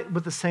it's kind of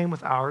with the same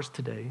with ours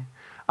today,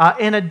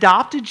 an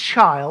adopted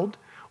child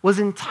was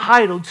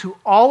entitled to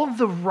all of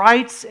the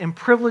rights and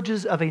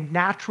privileges of a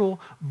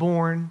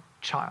natural-born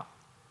child.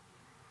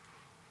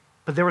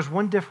 But there was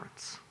one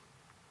difference.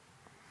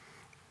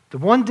 The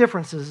one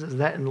difference is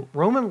that in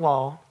Roman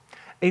law,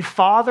 a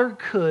father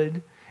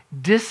could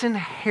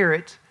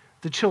disinherit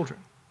the children.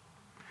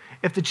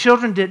 If the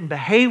children didn't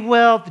behave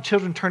well, if the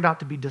children turned out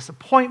to be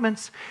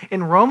disappointments,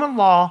 in Roman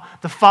law,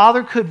 the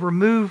father could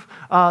remove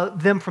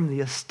them from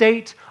the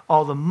estate,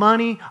 all the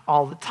money,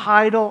 all the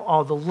title,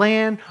 all the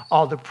land,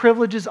 all the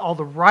privileges, all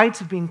the rights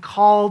of being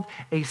called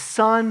a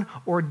son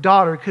or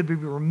daughter could be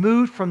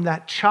removed from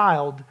that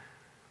child,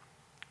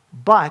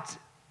 but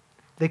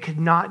they could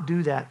not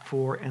do that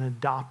for an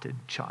adopted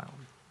child.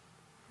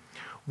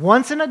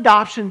 Once an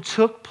adoption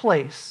took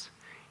place,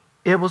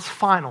 it was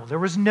final. There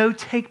was no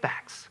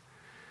takebacks.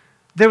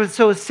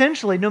 So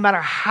essentially, no matter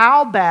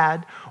how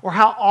bad or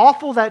how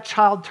awful that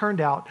child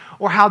turned out,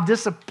 or how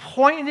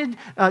disappointed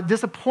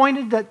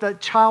that the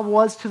child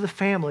was to the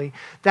family,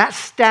 that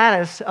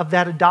status of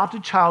that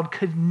adopted child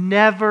could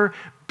never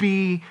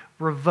be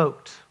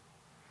revoked.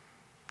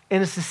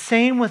 And it's the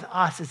same with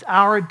us as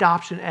our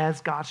adoption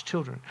as God's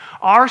children.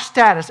 Our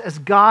status as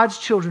God's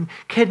children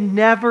can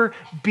never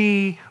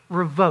be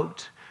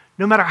revoked,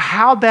 no matter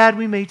how bad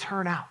we may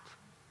turn out.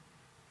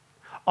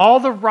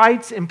 All the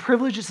rights and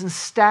privileges and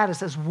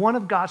status as one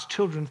of God's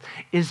children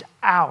is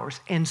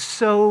ours, and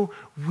so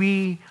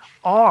we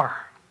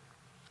are.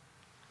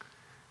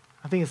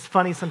 I think it's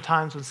funny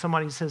sometimes when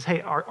somebody says, hey,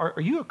 are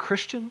you a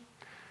Christian?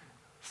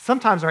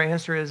 Sometimes our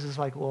answer is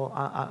like, well,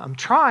 I'm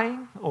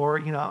trying, or,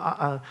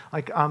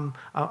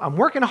 I'm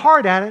working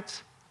hard at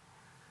it,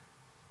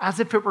 as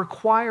if it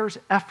requires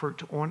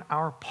effort on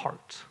our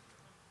part.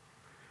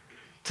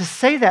 To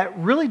say that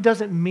really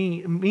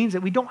means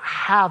that we don't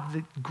have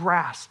the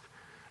grasp,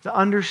 the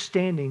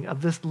understanding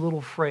of this little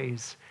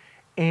phrase,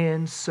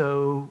 and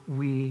so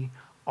we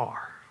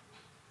are.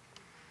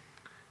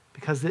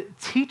 Because it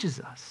teaches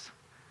us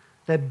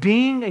that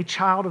being a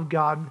child of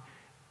God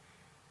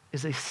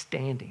is a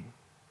standing.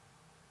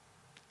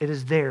 It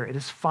is there. It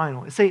is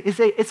final. It's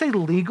a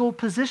legal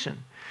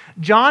position.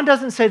 John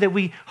doesn't say that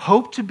we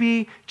hope to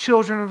be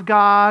children of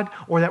God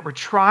or that we're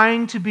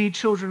trying to be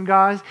children of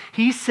God.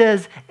 He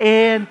says,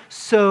 and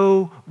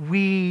so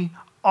we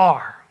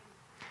are.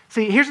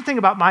 See, here's the thing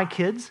about my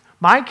kids.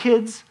 My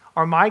kids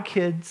are my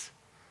kids.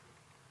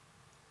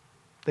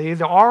 They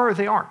either are or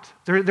they aren't.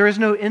 There is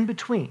no in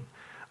between.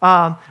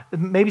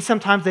 Maybe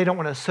sometimes they don't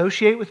want to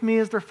associate with me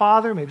as their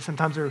father. Maybe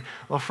sometimes they're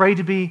afraid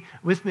to be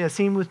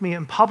seen with me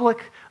in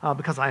public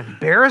because I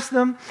embarrass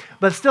them.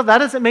 But still, that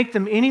doesn't make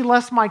them any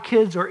less my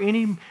kids or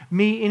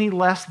me any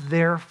less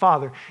their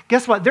father.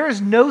 Guess what? There is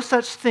no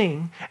such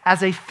thing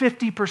as a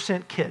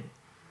 50% kid.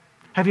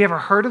 Have you ever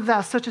heard of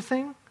that, such a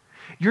thing?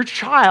 Your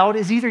child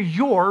is either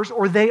yours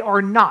or they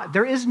are not.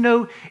 There is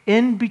no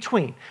in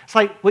between. It's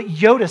like what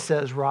Yoda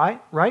says,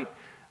 right?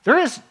 There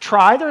is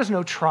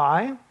no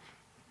try.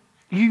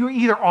 You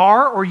either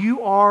are or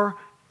you are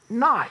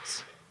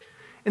not.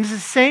 And it's the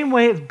same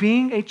way of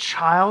being a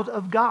child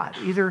of God.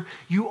 Either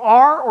you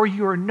are or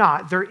you are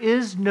not. There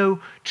is no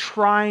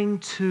trying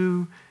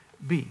to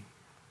be.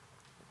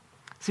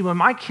 See, when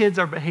my kids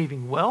are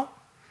behaving well,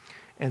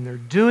 and they're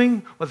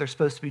doing what they're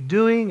supposed to be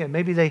doing, and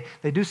maybe they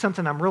do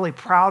something I'm really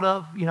proud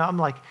of, I'm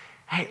like,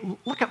 hey,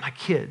 look at my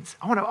kids.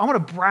 I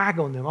want to brag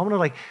on them. I want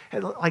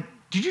to like,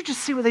 did you just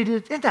see what they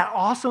did? Isn't that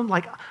awesome?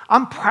 Like,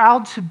 I'm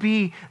proud to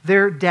be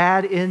their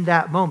dad in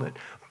that moment.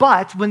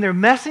 But when they're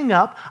messing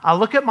up, I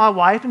look at my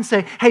wife and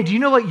say, hey, do you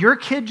know what your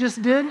kid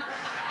just did?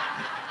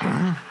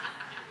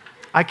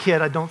 I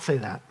kid, I don't say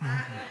that.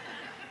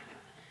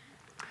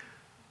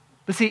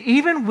 But see,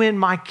 even when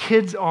my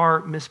kids are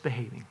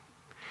misbehaving,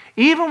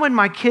 even when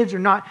my kids are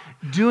not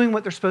doing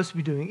what they're supposed to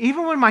be doing,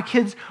 even when my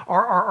kids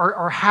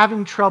are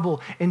having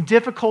trouble and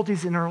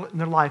difficulties in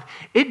their life,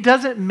 it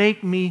doesn't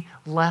make me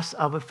less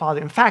of a father.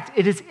 In fact,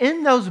 it is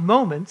in those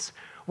moments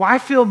where I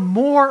feel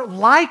more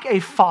like a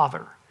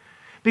father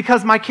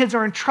because my kids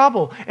are in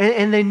trouble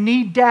and they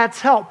need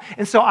dad's help.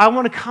 And so I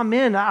want to come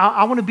in.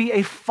 I want to be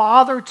a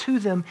father to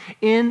them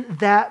in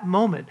that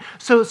moment.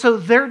 So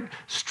their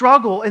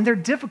struggle and their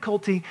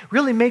difficulty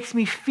really makes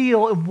me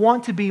feel and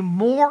want to be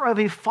more of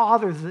a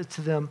father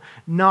to them,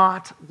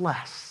 not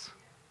less.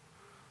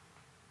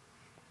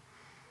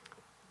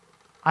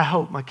 I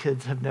hope my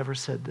kids have never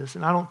said this,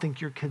 and I don't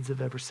think your kids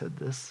have ever said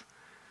this.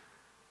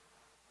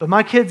 But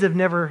my kids have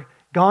never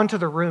gone to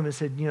the room and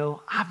said,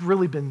 I've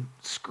really been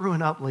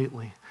screwing up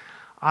lately.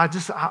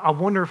 I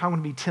wonder if I'm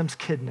going to be Tim's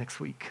kid next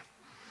week.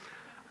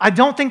 I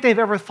don't think they've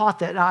ever thought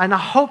that, and I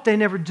hope they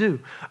never do.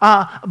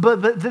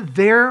 But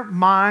they're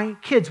my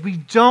kids. We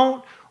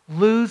don't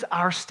lose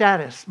our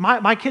status.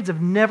 My kids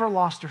have never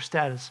lost their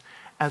status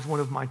as one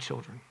of my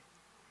children.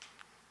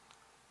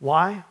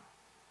 Why?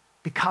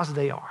 Because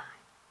they are.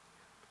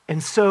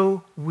 And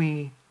so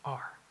we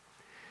are.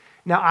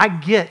 Now, I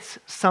get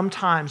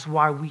sometimes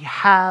why we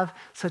have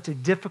such a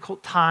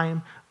difficult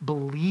time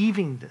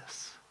believing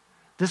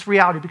this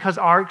reality, because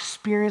our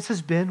experience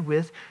has been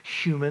with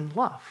human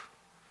love.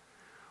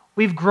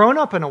 We've grown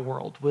up in a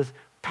world with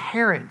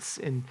parents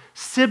and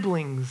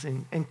siblings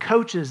and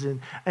coaches and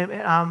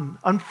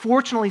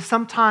unfortunately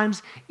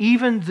sometimes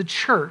even the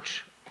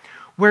church,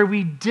 where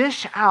we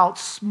dish out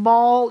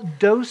small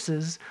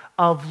doses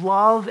of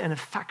love and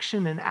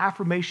affection and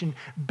affirmation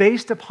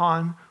based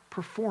upon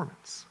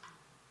performance.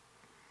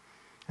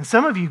 And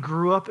some of you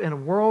grew up in a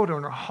world or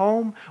in a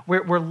home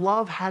where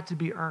love had to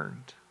be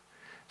earned.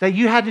 That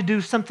you had to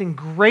do something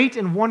great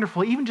and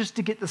wonderful, even just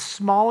to get the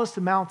smallest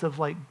amount of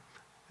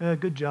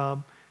good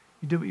job.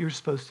 You did what you were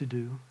supposed to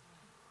do.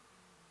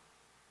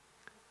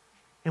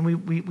 And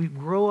we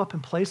grow up in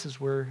places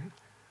where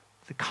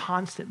the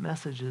constant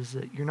message is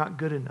that you're not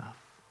good enough.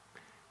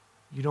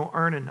 You don't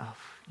earn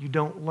enough. You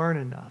don't learn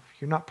enough.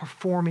 You're not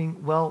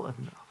performing well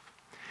enough.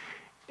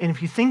 And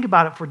if you think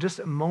about it for just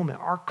a moment,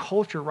 our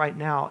culture right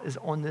now is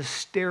on this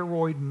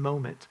steroid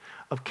moment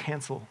of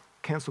cancel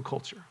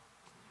culture.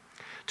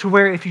 To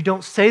where if you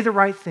don't say the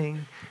right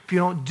thing, if you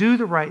don't do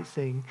the right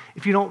thing,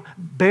 if you don't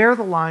bear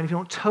the line, if you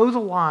don't toe the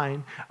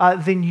line,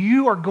 then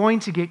you are going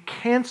to get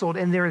canceled,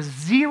 and there is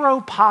zero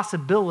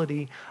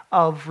possibility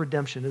of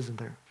redemption, isn't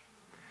there?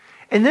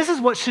 And this is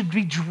what should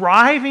be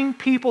driving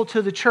people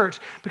to the church,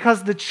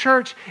 because the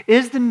church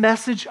is the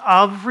message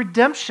of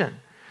redemption.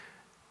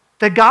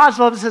 That God's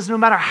love says, no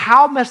matter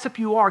how messed up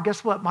you are,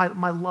 guess what?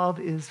 My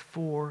love is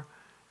for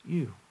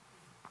you.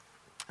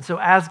 And so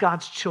as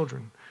God's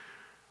children,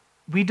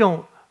 we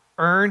don't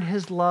earn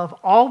his love.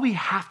 All we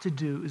have to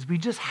do is we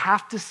just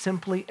have to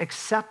simply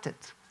accept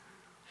it.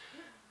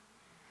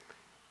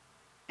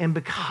 And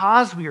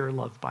because we are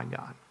loved by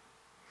God,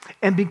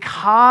 and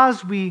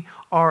because we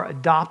are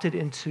adopted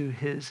into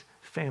his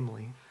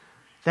family,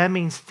 that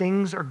means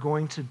things are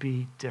going to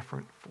be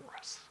different for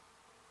us.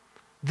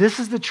 This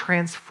is the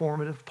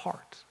transformative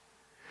part.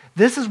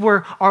 This is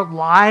where our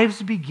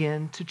lives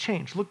begin to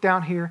change. Look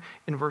down here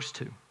in verse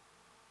 2. It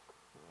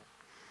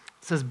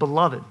says,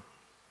 "Beloved,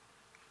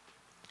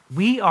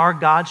 we are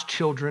God's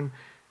children."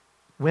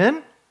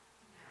 When?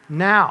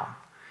 Now.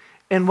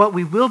 And what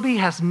we will be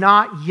has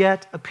not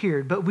yet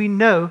appeared. But we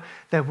know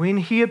that when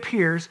he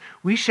appears,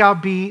 we shall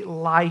be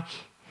like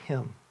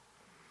him,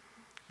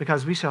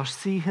 because we shall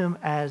see him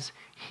as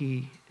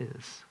he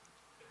is.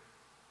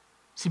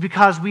 See,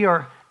 because we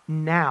are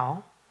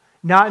now,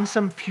 not in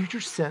some future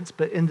sense,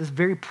 but in this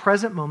very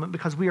present moment,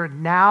 because we are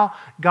now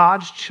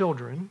God's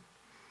children,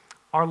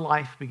 our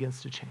life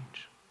begins to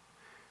change.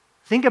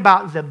 Think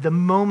about the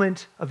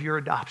moment of your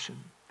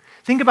adoption.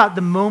 Think about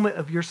the moment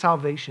of your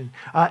salvation.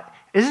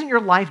 Isn't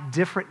your life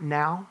different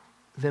now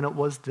than it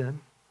was then?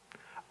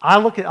 I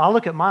look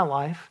at my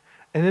life,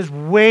 and it's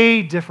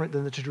way different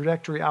than the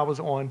trajectory I was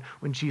on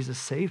when Jesus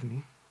saved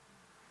me.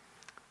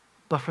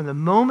 But from the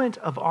moment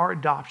of our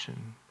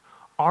adoption,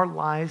 our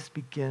lives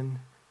begin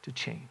to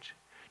change.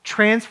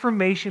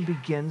 Transformation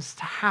begins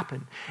to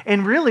happen.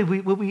 And really,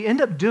 what we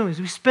end up doing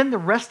is we spend the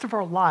rest of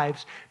our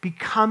lives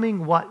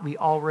becoming what we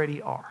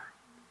already are.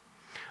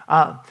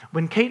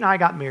 When Kate and I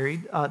got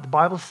married, the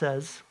Bible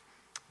says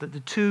that the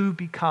two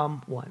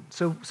become one.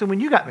 So when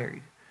you got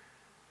married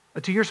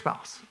to your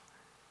spouse,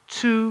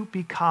 two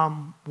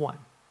become one.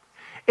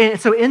 And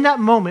so in that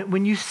moment,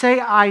 when you say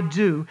 "I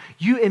do,"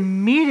 you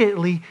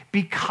immediately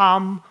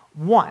become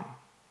one.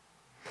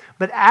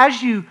 But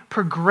as you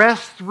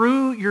progress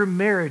through your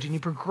marriage and you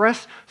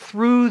progress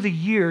through the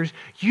years,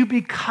 you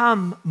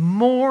become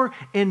more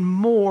and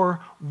more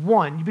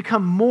one. You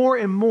become more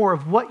and more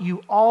of what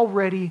you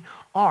already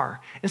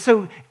are. And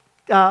so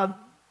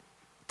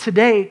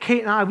today,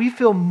 Kate and I, we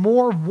feel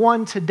more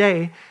one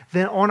today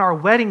than on our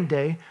wedding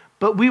day,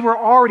 but we were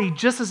already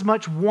just as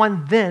much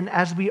one then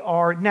as we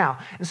are now.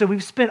 And so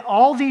we've spent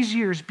all these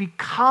years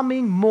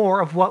becoming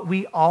more of what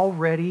we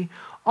already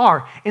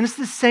are. And it's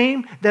the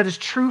same that is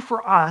true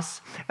for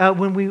us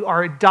when we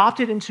are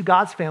adopted into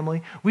God's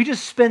family. We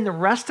just spend the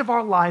rest of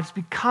our lives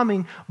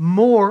becoming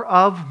more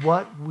of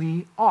what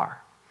we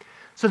are.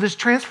 So this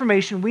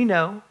transformation, we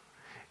know,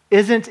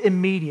 isn't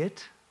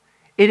immediate.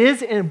 It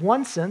is in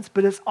one sense,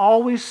 but it's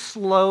always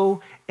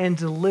slow and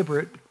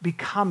deliberate,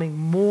 becoming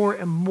more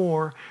and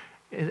more,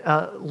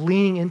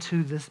 leaning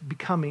into this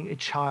becoming a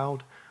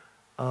child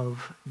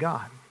of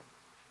God.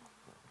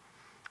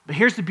 But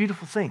here's the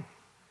beautiful thing.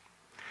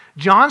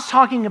 John's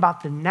talking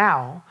about the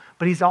now,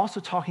 but he's also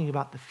talking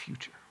about the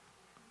future.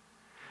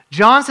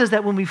 John says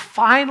that when we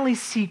finally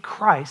see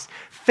Christ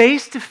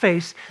face to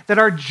face, that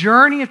our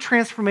journey of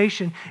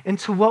transformation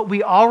into what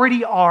we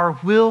already are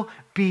will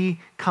be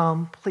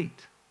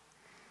complete.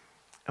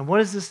 And what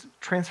does this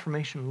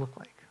transformation look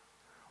like?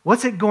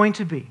 What's it going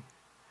to be?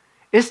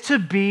 It's to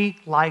be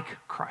like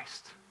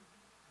Christ.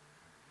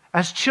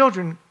 As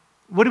children,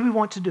 what do we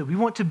want to do? We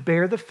want to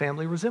bear the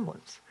family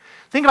resemblance.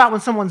 Think about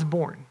when someone's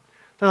born.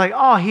 They're like,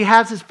 oh, he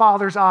has his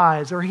father's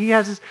eyes, or he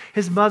has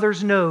his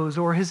mother's nose,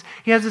 or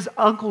he has his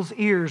uncle's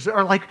ears.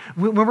 Or like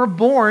when we're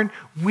born,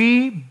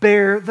 we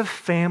bear the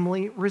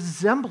family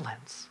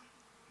resemblance.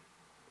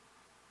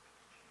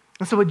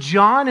 And so what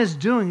John is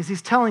doing is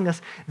he's telling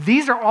us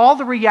these are all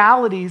the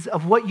realities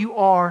of what you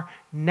are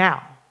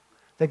now.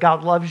 That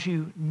God loves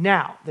you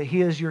now, that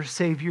he is your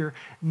Savior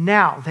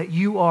now, that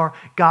you are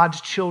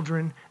God's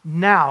children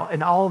now,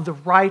 and all of the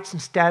rights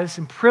and status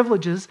and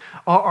privileges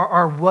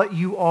are what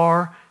you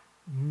are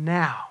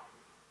now.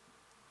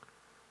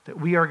 That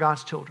we are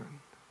God's children.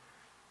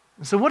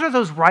 And so what are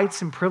those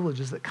rights and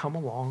privileges that come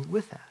along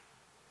with that?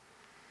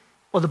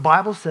 Well, the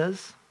Bible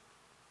says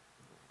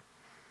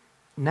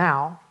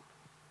now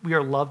we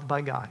are loved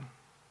by God.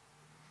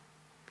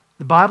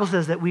 The Bible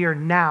says that we are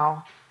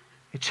now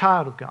a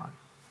child of God.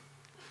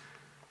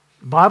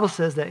 The Bible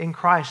says that in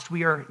Christ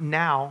we are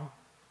now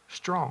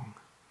strong.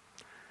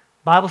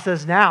 The Bible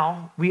says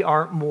now we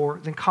are more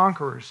than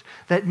conquerors.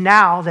 That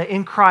now, that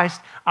in Christ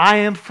I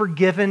am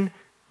forgiven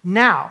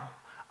now.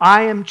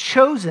 I am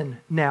chosen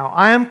now.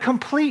 I am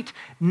complete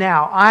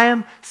now. I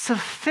am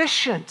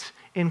sufficient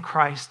in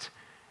Christ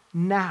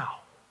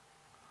now.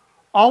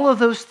 All of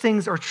those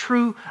things are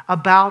true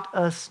about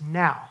us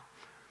now.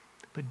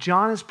 But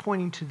John is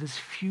pointing to this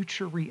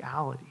future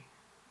reality.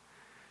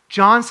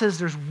 John says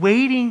there's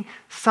waiting,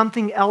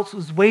 something else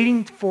is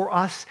waiting for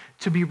us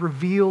to be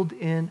revealed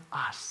in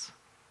us.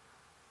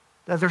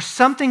 That there's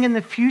something in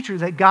the future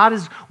that God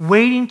is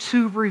waiting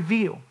to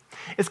reveal.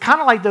 It's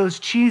kind of like those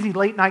cheesy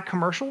late night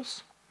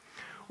commercials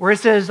where it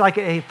says like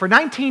for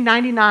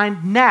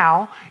 $19.99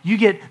 now, you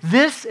get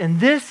this and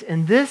this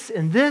and this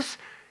and this.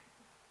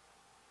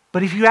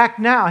 But if you act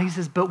now, he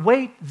says, but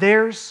wait,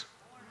 there's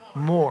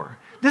more.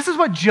 This is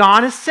what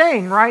John is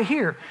saying right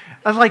here.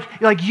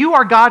 Like you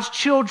are God's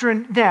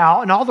children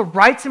now, and all the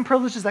rights and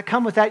privileges that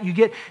come with that you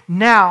get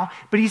now.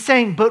 But he's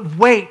saying, but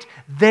wait,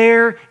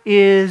 there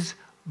is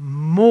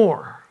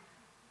more.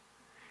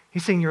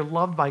 He's saying you're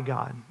loved by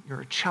God.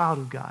 You're a child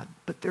of God.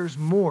 But there's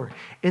more.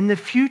 In the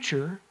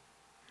future,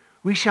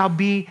 we shall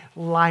be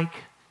like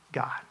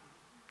God.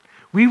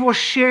 We will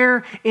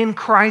share in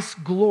Christ's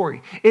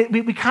glory.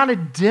 We kind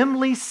of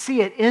dimly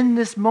see it in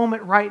this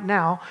moment right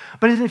now,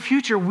 but in the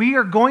future, we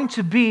are going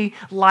to be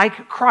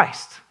like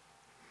Christ.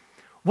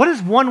 What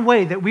is one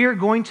way that we are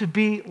going to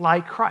be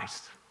like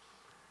Christ?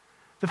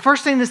 The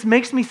first thing this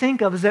makes me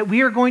think of is that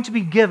we are going to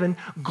be given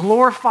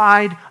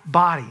glorified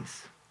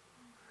bodies.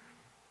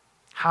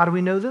 How do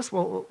we know this?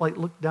 Well,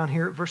 look down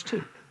here at verse 2.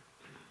 It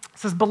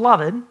says,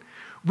 beloved,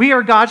 we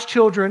are God's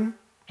children.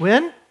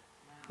 When?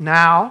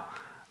 Now.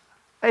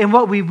 And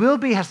what we will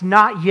be has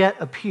not yet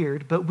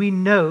appeared, but we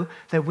know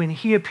that when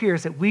he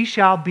appears, that we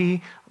shall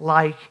be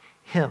like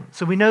him.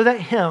 So we know that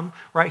him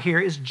right here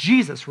is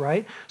Jesus,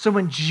 right? So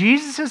when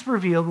Jesus is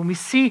revealed, when we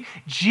see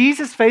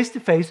Jesus face to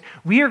face,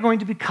 we are going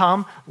to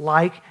become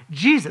like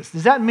Jesus.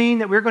 Does that mean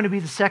that we're going to be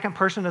the second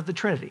person of the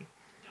Trinity?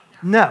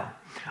 No.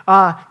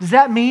 Does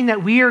that mean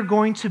that we are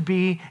going to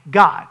be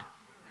God?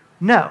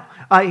 No.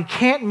 It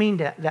can't mean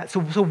that. So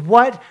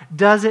what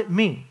does it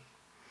mean?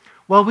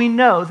 Well, we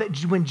know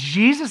that when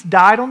Jesus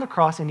died on the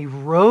cross and he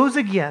rose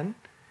again,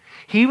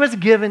 he was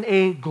given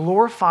a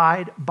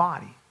glorified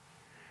body.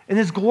 And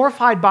his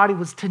glorified body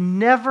was to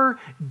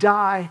never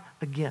die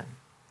again.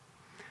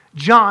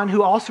 John,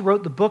 who also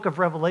wrote the book of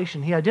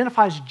Revelation, he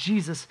identifies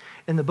Jesus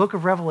in the book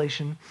of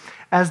Revelation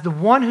as the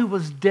one who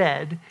was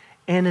dead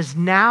and is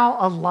now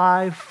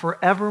alive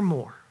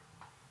forevermore.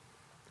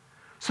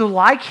 So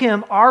like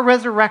him, our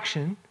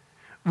resurrection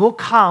will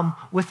come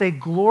with a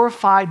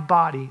glorified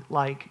body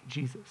like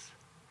Jesus.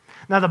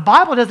 Now, the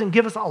Bible doesn't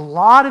give us a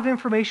lot of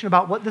information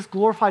about what this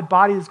glorified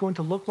body is going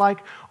to look like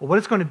or what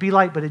it's going to be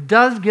like, but it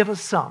does give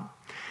us some.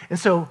 And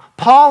so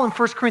Paul in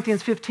 1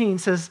 Corinthians 15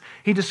 says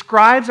he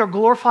describes our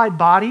glorified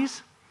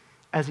bodies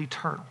as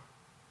eternal.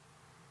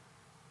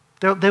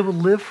 They will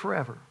live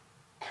forever.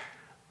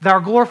 That our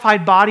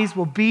glorified bodies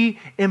will be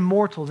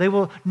immortal. They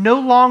will no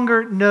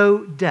longer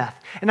know death.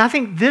 And I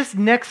think this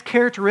next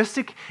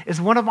characteristic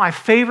is one of my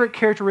favorite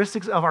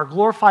characteristics of our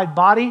glorified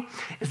body,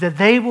 is that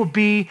they will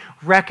be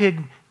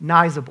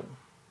recognizable.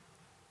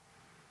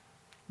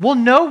 We'll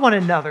know one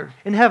another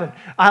in heaven.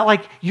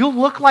 You'll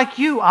look like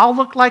you, I'll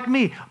look like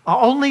me,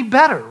 only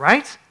better,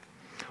 right?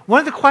 One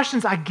of the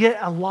questions I get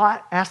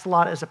asked a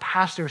lot as a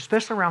pastor,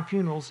 especially around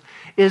funerals,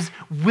 is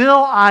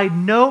will I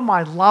know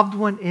my loved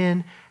one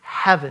in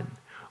heaven?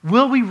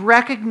 Will we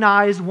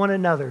recognize one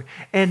another?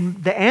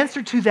 And the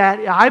answer to that,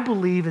 I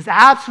believe, is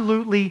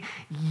absolutely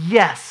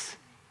yes.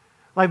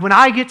 Like when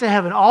I get to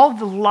heaven, all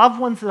the loved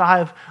ones that I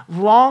have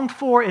longed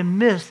for and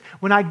missed,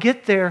 when I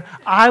get there,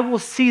 I will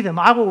see them.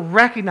 I will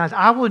recognize.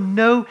 I will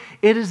know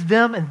it is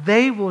them, and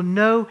they will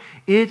know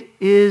it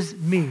is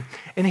me.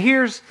 And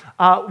here's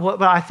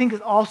what I think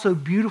is also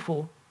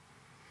beautiful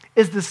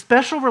is the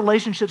special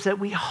relationships that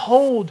we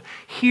hold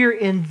here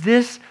in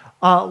this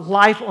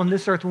life on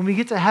this earth. When we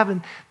get to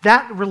heaven,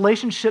 that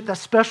relationship, that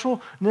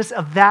specialness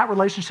of that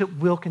relationship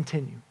will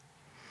continue.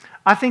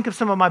 I think of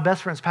some of my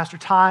best friends, Pastor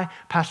Ty,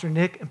 Pastor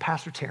Nick, and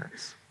Pastor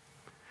Terrence.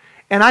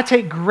 And I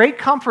take great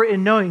comfort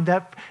in knowing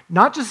that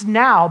not just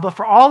now, but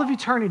for all of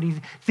eternity,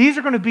 these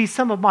are going to be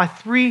some of my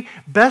 3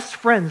 best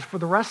friends for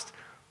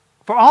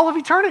all of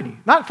eternity.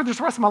 Not for the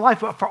rest of my life,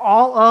 but for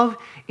all of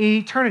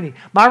eternity.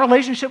 My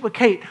relationship with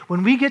Kate,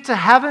 when we get to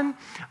heaven,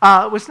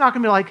 it's not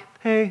going to be like,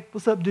 hey,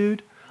 what's up,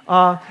 dude?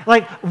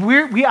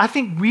 I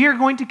think we are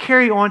going to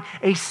carry on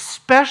a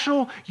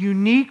special,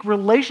 unique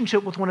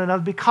relationship with one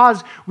another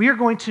because we are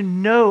going to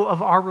know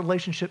of our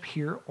relationship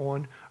here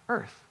on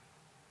earth.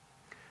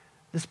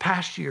 This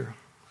past year,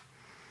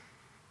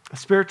 a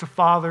spiritual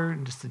father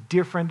and just a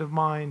dear friend of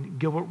mine,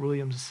 Gilbert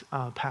Williams,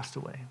 passed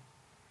away.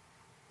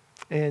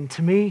 And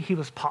to me, he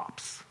was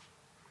Pops.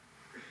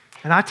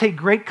 And I take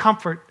great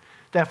comfort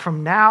that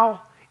from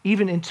now,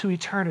 even into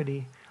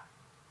eternity,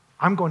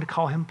 I'm going to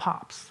call him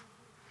Pops.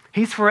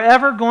 He's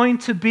forever going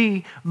to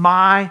be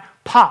my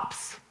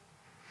Pops.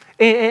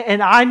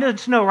 And I need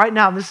to know right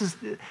now,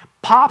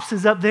 Pops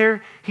is up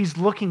there, he's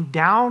looking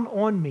down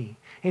on me.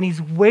 And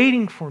he's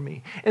waiting for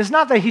me. And it's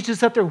not that he's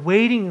just up there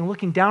waiting and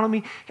looking down on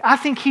me. I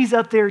think he's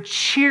up there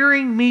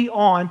cheering me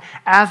on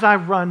as I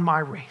run my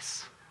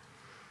race.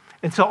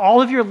 And so all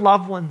of your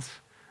loved ones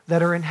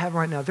that are in heaven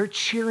right now, they're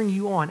cheering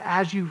you on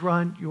as you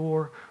run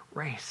your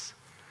race.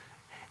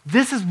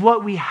 This is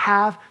what we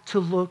have to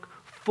look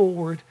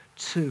forward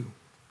to.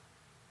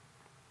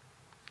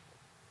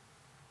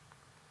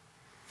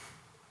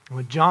 And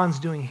what John's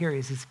doing here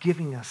is he's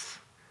giving us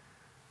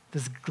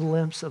this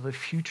glimpse of a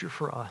future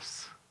for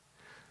us.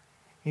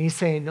 And he's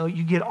saying, no,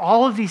 you get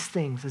all of these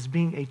things as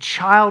being a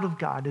child of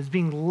God, as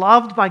being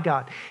loved by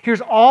God. Here's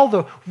all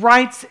the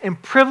rights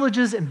and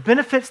privileges and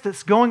benefits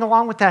that's going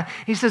along with that.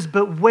 He says,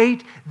 but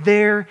wait,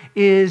 there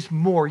is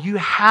more. You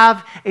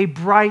have a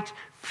bright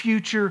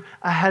future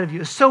ahead of you.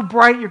 It's so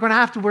bright, you're going to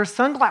have to wear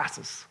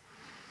sunglasses.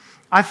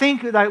 I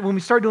think that when we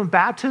start doing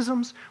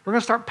baptisms, we're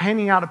going to start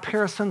painting out a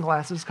pair of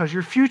sunglasses because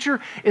your future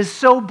is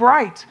so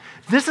bright.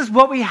 This is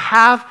what we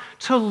have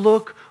to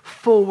look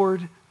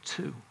forward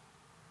to.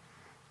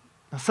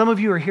 Now, some of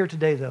you are here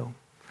today, though,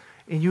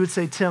 and you would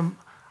say, Tim,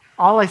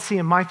 all I see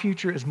in my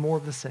future is more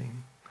of the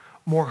same.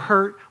 More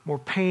hurt, more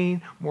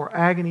pain, more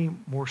agony,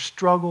 more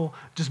struggle,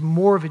 just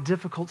more of a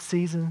difficult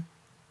season.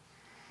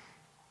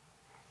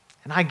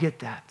 And I get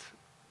that.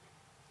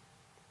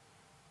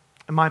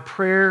 And my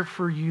prayer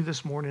for you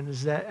this morning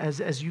is that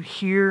as you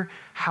hear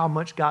how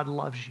much God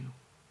loves you,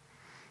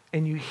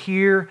 and you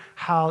hear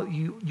how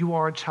you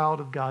are a child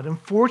of God,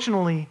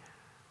 unfortunately,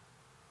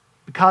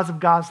 because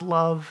of God's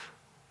love,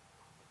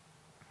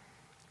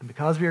 and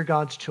because we are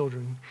God's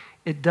children,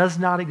 it does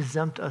not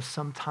exempt us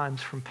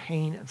sometimes from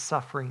pain and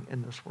suffering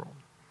in this world.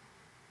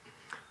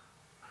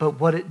 But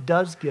what it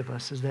does give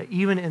us is that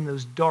even in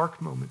those dark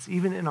moments,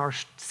 even in our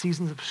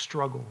seasons of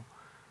struggle,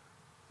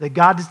 that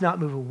God does not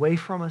move away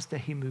from us, that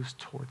he moves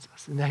towards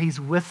us, and that he's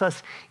with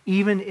us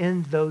even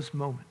in those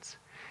moments.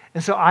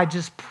 And so I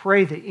just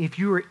pray that if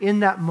you are in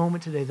that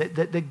moment today,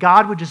 that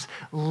God would just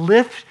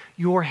lift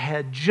your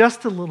head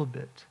just a little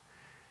bit,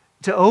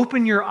 to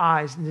open your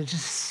eyes and to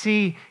just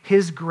see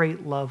his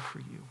great love for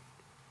you.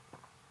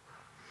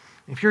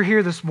 If you're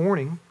here this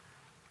morning,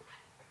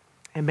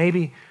 and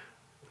maybe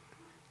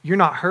you're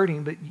not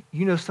hurting, but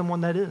you know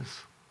someone that is,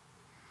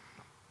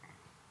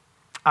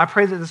 I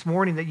pray that this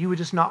morning that you would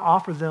just not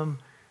offer them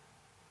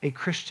a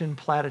Christian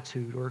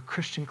platitude or a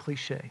Christian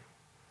cliche.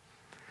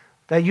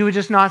 That you would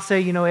just not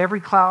say, every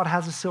cloud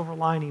has a silver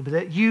lining, but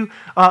that you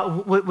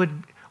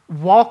would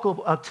walk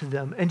up to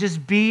them and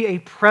just be a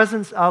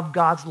presence of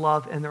God's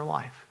love in their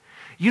life.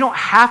 You don't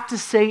have to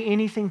say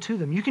anything to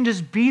them. You can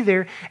just be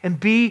there and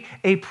be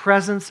a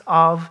presence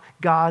of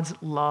God's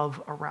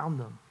love around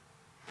them.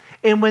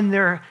 And when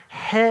their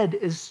head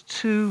is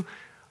too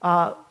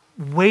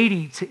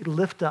weighty to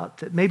lift up,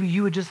 that maybe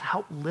you would just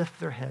help lift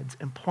their heads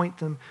and point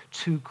them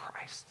to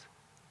Christ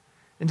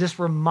and just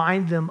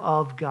remind them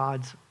of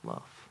God's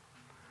love.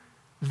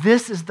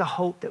 This is the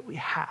hope that we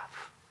have.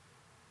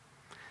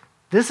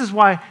 This is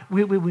why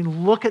we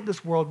look at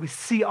this world, we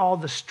see all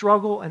the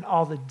struggle and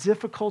all the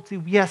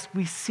difficulty. Yes,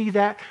 we see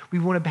that. We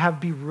want to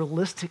be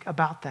realistic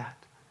about that.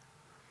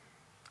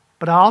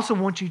 But I also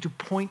want you to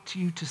point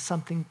you to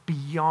something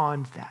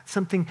beyond that,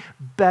 something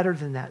better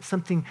than that,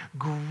 something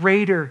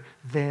greater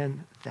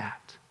than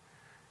that.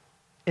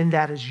 And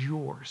that is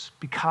yours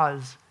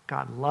because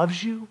God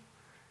loves you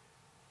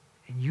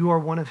and you are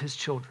one of his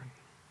children.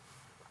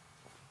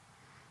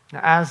 Now,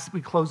 as we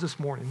close this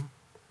morning,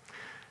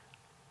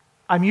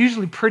 I'm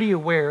usually pretty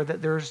aware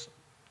that there's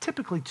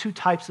typically 2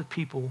 types of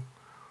people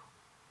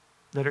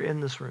that are in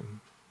this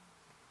room.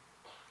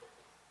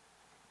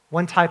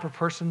 One type of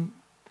person,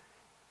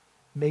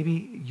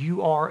 maybe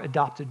you are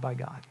adopted by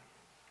God.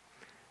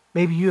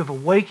 Maybe you have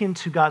awakened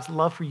to God's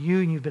love for you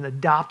and you've been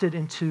adopted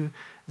into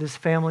this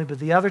family. But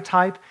the other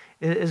type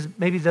is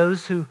maybe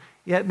those who,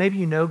 maybe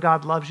you know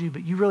God loves you,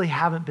 but you really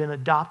haven't been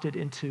adopted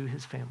into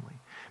his family.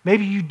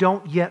 Maybe you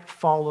don't yet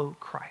follow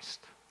Christ.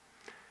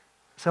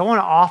 So I want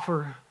to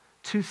offer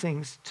 2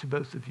 things to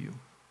both of you.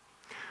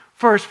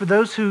 First, for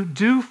those who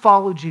do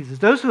follow Jesus,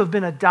 those who have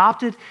been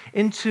adopted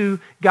into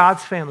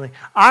God's family,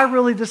 I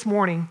really this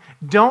morning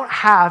don't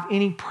have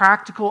any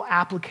practical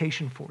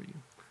application for you.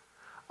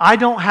 I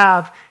don't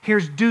have,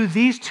 here's do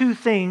these two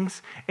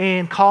things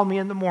and call me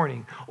in the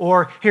morning.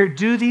 Or here,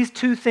 do these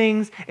two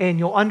things and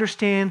you'll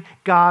understand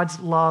God's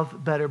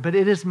love better. But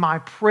it is my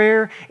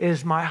prayer, it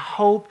is my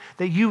hope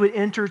that you would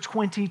enter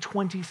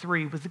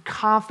 2023 with the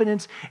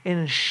confidence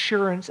and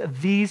assurance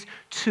of these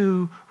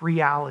two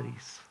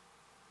realities.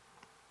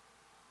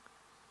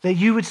 That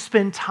you would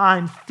spend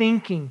time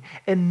thinking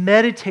and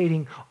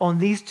meditating on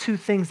these two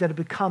things that have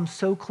become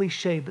so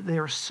cliche, but they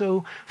are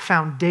so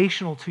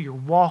foundational to your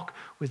walk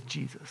with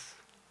Jesus.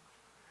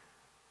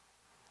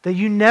 That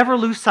you never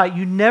lose sight,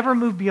 you never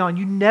move beyond,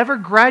 you never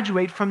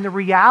graduate from the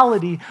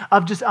reality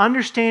of just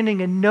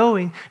understanding and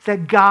knowing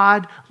that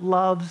God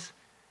loves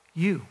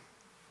you.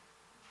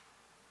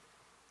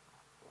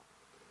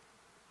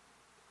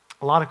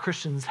 A lot of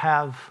Christians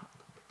have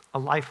a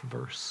life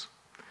verse.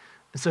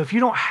 And so if you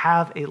don't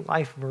have a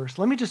life verse,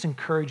 let me just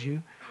encourage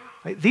you.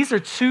 Right? These are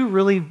two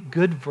really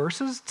good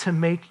verses to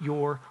make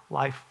your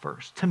life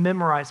verse, to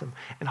memorize them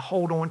and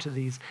hold on to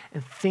these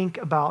and think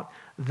about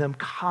them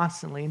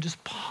constantly and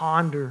just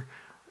ponder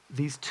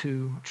these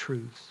two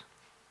truths.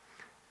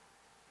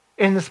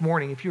 And this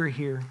morning, if you're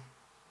here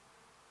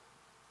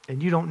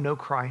and you don't know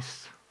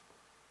Christ,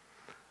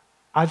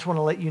 I just want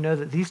to let you know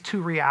that these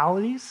two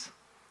realities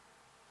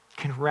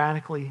can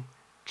radically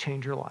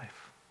change your life.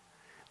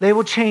 They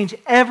will change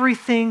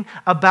everything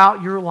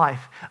about your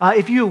life.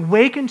 If you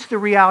awaken to the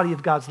reality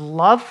of God's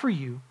love for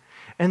you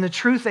and the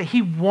truth that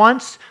He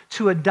wants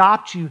to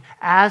adopt you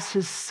as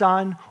His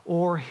son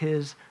or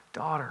His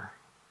daughter.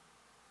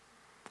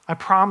 I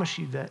promise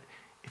you that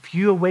if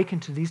you awaken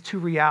to these two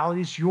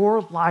realities,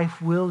 your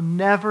life will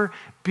never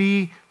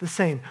be the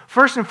same.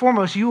 First and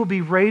foremost, you will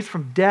be raised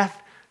from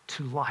death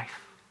to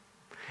life.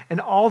 And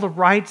all the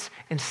rights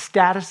and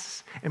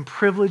status and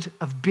privilege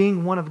of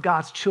being one of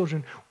God's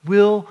children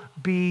will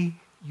be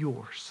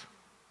yours.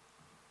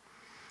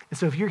 And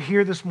so if you're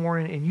here this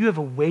morning and you have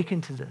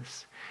awakened to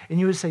this, and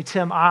you would say,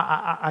 Tim,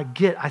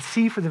 I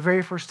see for the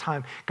very first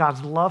time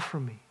God's love for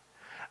me.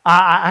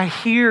 I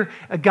hear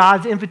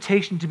God's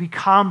invitation to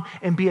become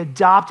and be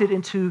adopted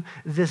into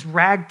this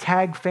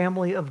ragtag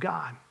family of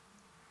God.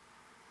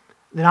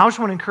 Then I just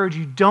want to encourage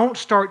you, don't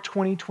start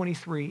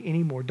 2023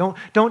 anymore.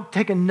 Don't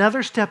take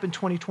another step in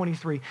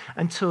 2023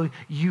 until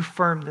you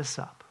firm this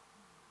up.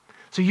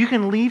 So you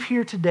can leave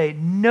here today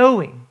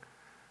knowing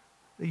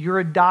that your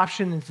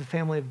adoption into the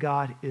family of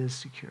God is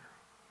secure.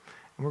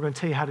 And we're going to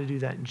tell you how to do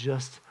that in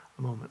just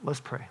a moment. Let's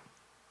pray.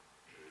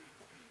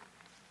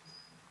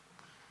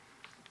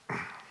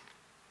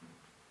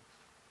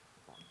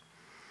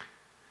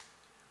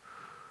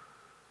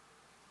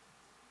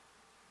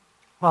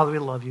 Father, we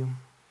love you.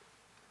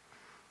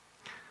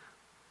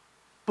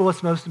 But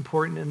what's most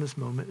important in this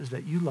moment is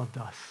that you loved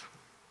us.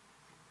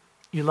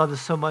 You loved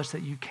us so much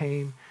that you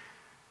came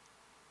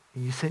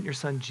and you sent your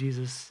son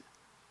Jesus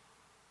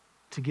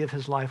to give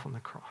his life on the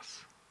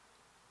cross.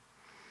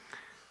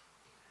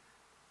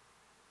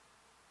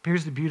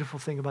 Here's the beautiful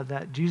thing about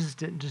that. Jesus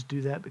didn't just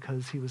do that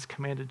because he was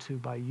commanded to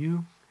by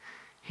you.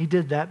 He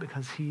did that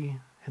because he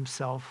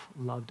himself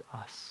loved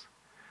us.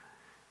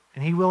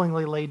 And he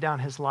willingly laid down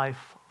his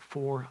life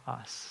for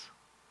us.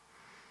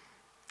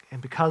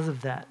 And because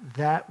of that,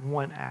 that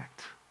one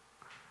act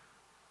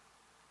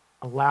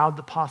allowed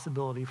the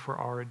possibility for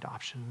our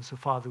adoption. So,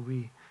 Father,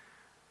 we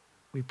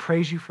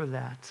praise you for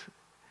that.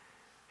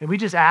 And we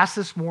just ask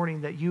this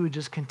morning that you would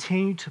just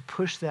continue to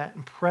push that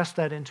and press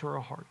that into our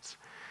hearts.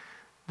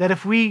 That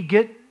if we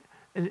get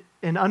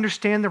and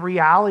understand the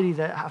reality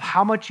that of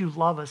how much you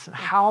love us and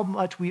how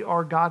much we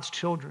are God's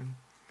children,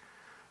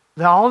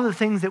 that all of the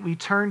things that we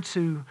turn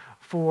to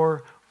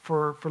for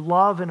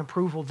love and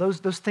approval, those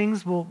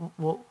things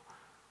won't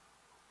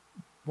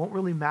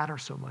really matter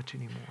so much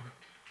anymore.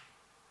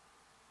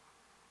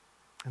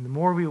 And the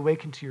more we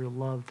awaken to your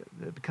love,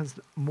 it becomes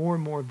more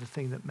and more of the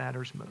thing that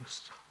matters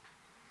most.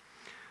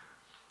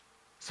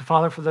 So,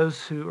 Father, for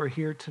those who are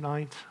here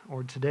tonight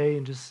or today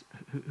and just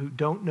who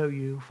don't know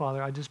you,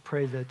 Father, I just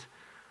pray that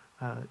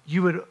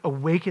you would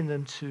awaken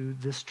them to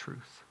this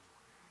truth.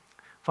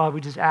 Father,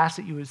 we just ask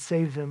that you would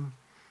save them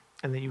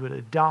and that you would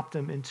adopt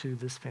them into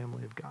this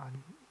family of God.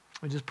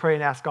 We just pray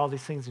and ask all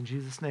these things in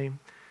Jesus' name.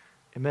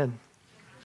 Amen.